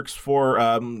plans in the works for,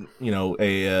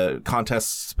 a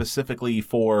contest specifically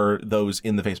for those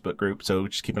in the Facebook group, so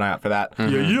just keep an eye out for that.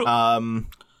 And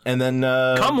then...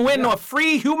 Come win a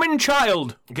free human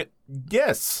child.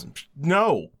 Yes.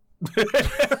 No.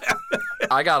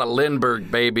 I got a Lindbergh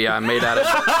baby I made out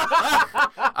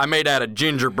of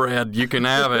gingerbread. You can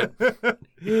have it.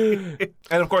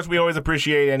 And of course, we always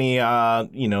appreciate any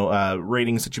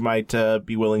ratings that you might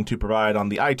be willing to provide on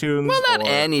the iTunes. Well, not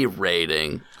any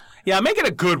rating. Yeah, make it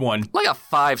a good one. Like a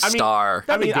 5-star.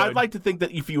 I'd like to think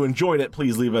that if you enjoyed it,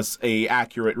 please leave us a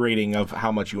accurate rating of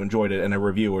how much you enjoyed it and a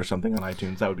review or something on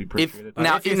iTunes. That would be appreciated.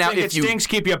 If you stinks,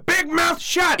 keep your big mouth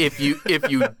shut. If you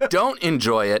don't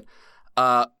enjoy it,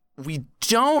 we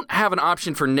don't have an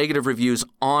option for negative reviews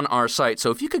on our site. So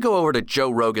if you could go over to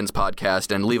Joe Rogan's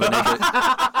podcast and leave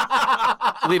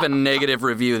a negative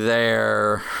review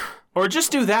there, or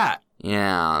just do that.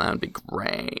 Yeah, that'd be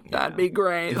great. That'd be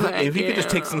great. If you could just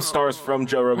take some stars from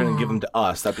Joe Rogan and give them to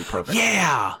us, that'd be perfect.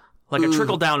 Yeah, like a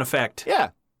trickle-down effect.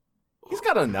 Yeah. He's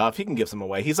got enough. He can give some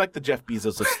away. He's like the Jeff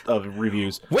Bezos of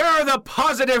reviews. Where are the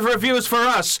positive reviews for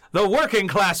us, the working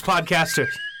class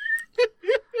podcasters?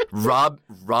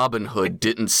 Robin Hood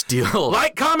didn't steal...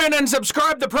 Like, comment, and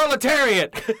subscribe to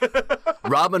Proletariat.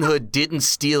 Robin Hood didn't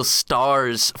steal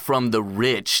stars from the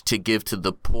rich to give to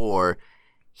the poor.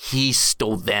 He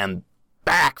stole them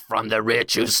back from the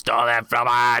rich who stole them from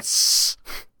us.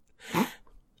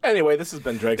 Anyway, this has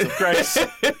been Dregs of Craigs.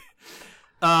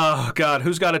 Oh, God.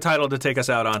 Who's got a title to take us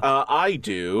out on? I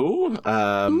do.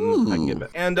 I can get that.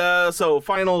 And so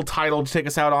final title to take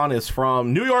us out on is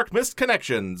from New York Missed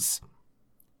Connections.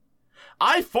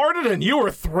 I farted and you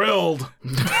were thrilled.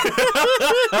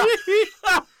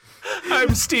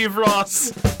 I'm Steve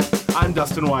Ross. I'm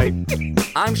Dustin White.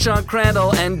 I'm Sean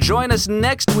Crandall, and join us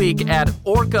next week at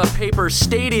Orca Paper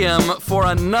Stadium for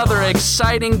another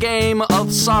exciting game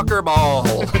of soccer ball.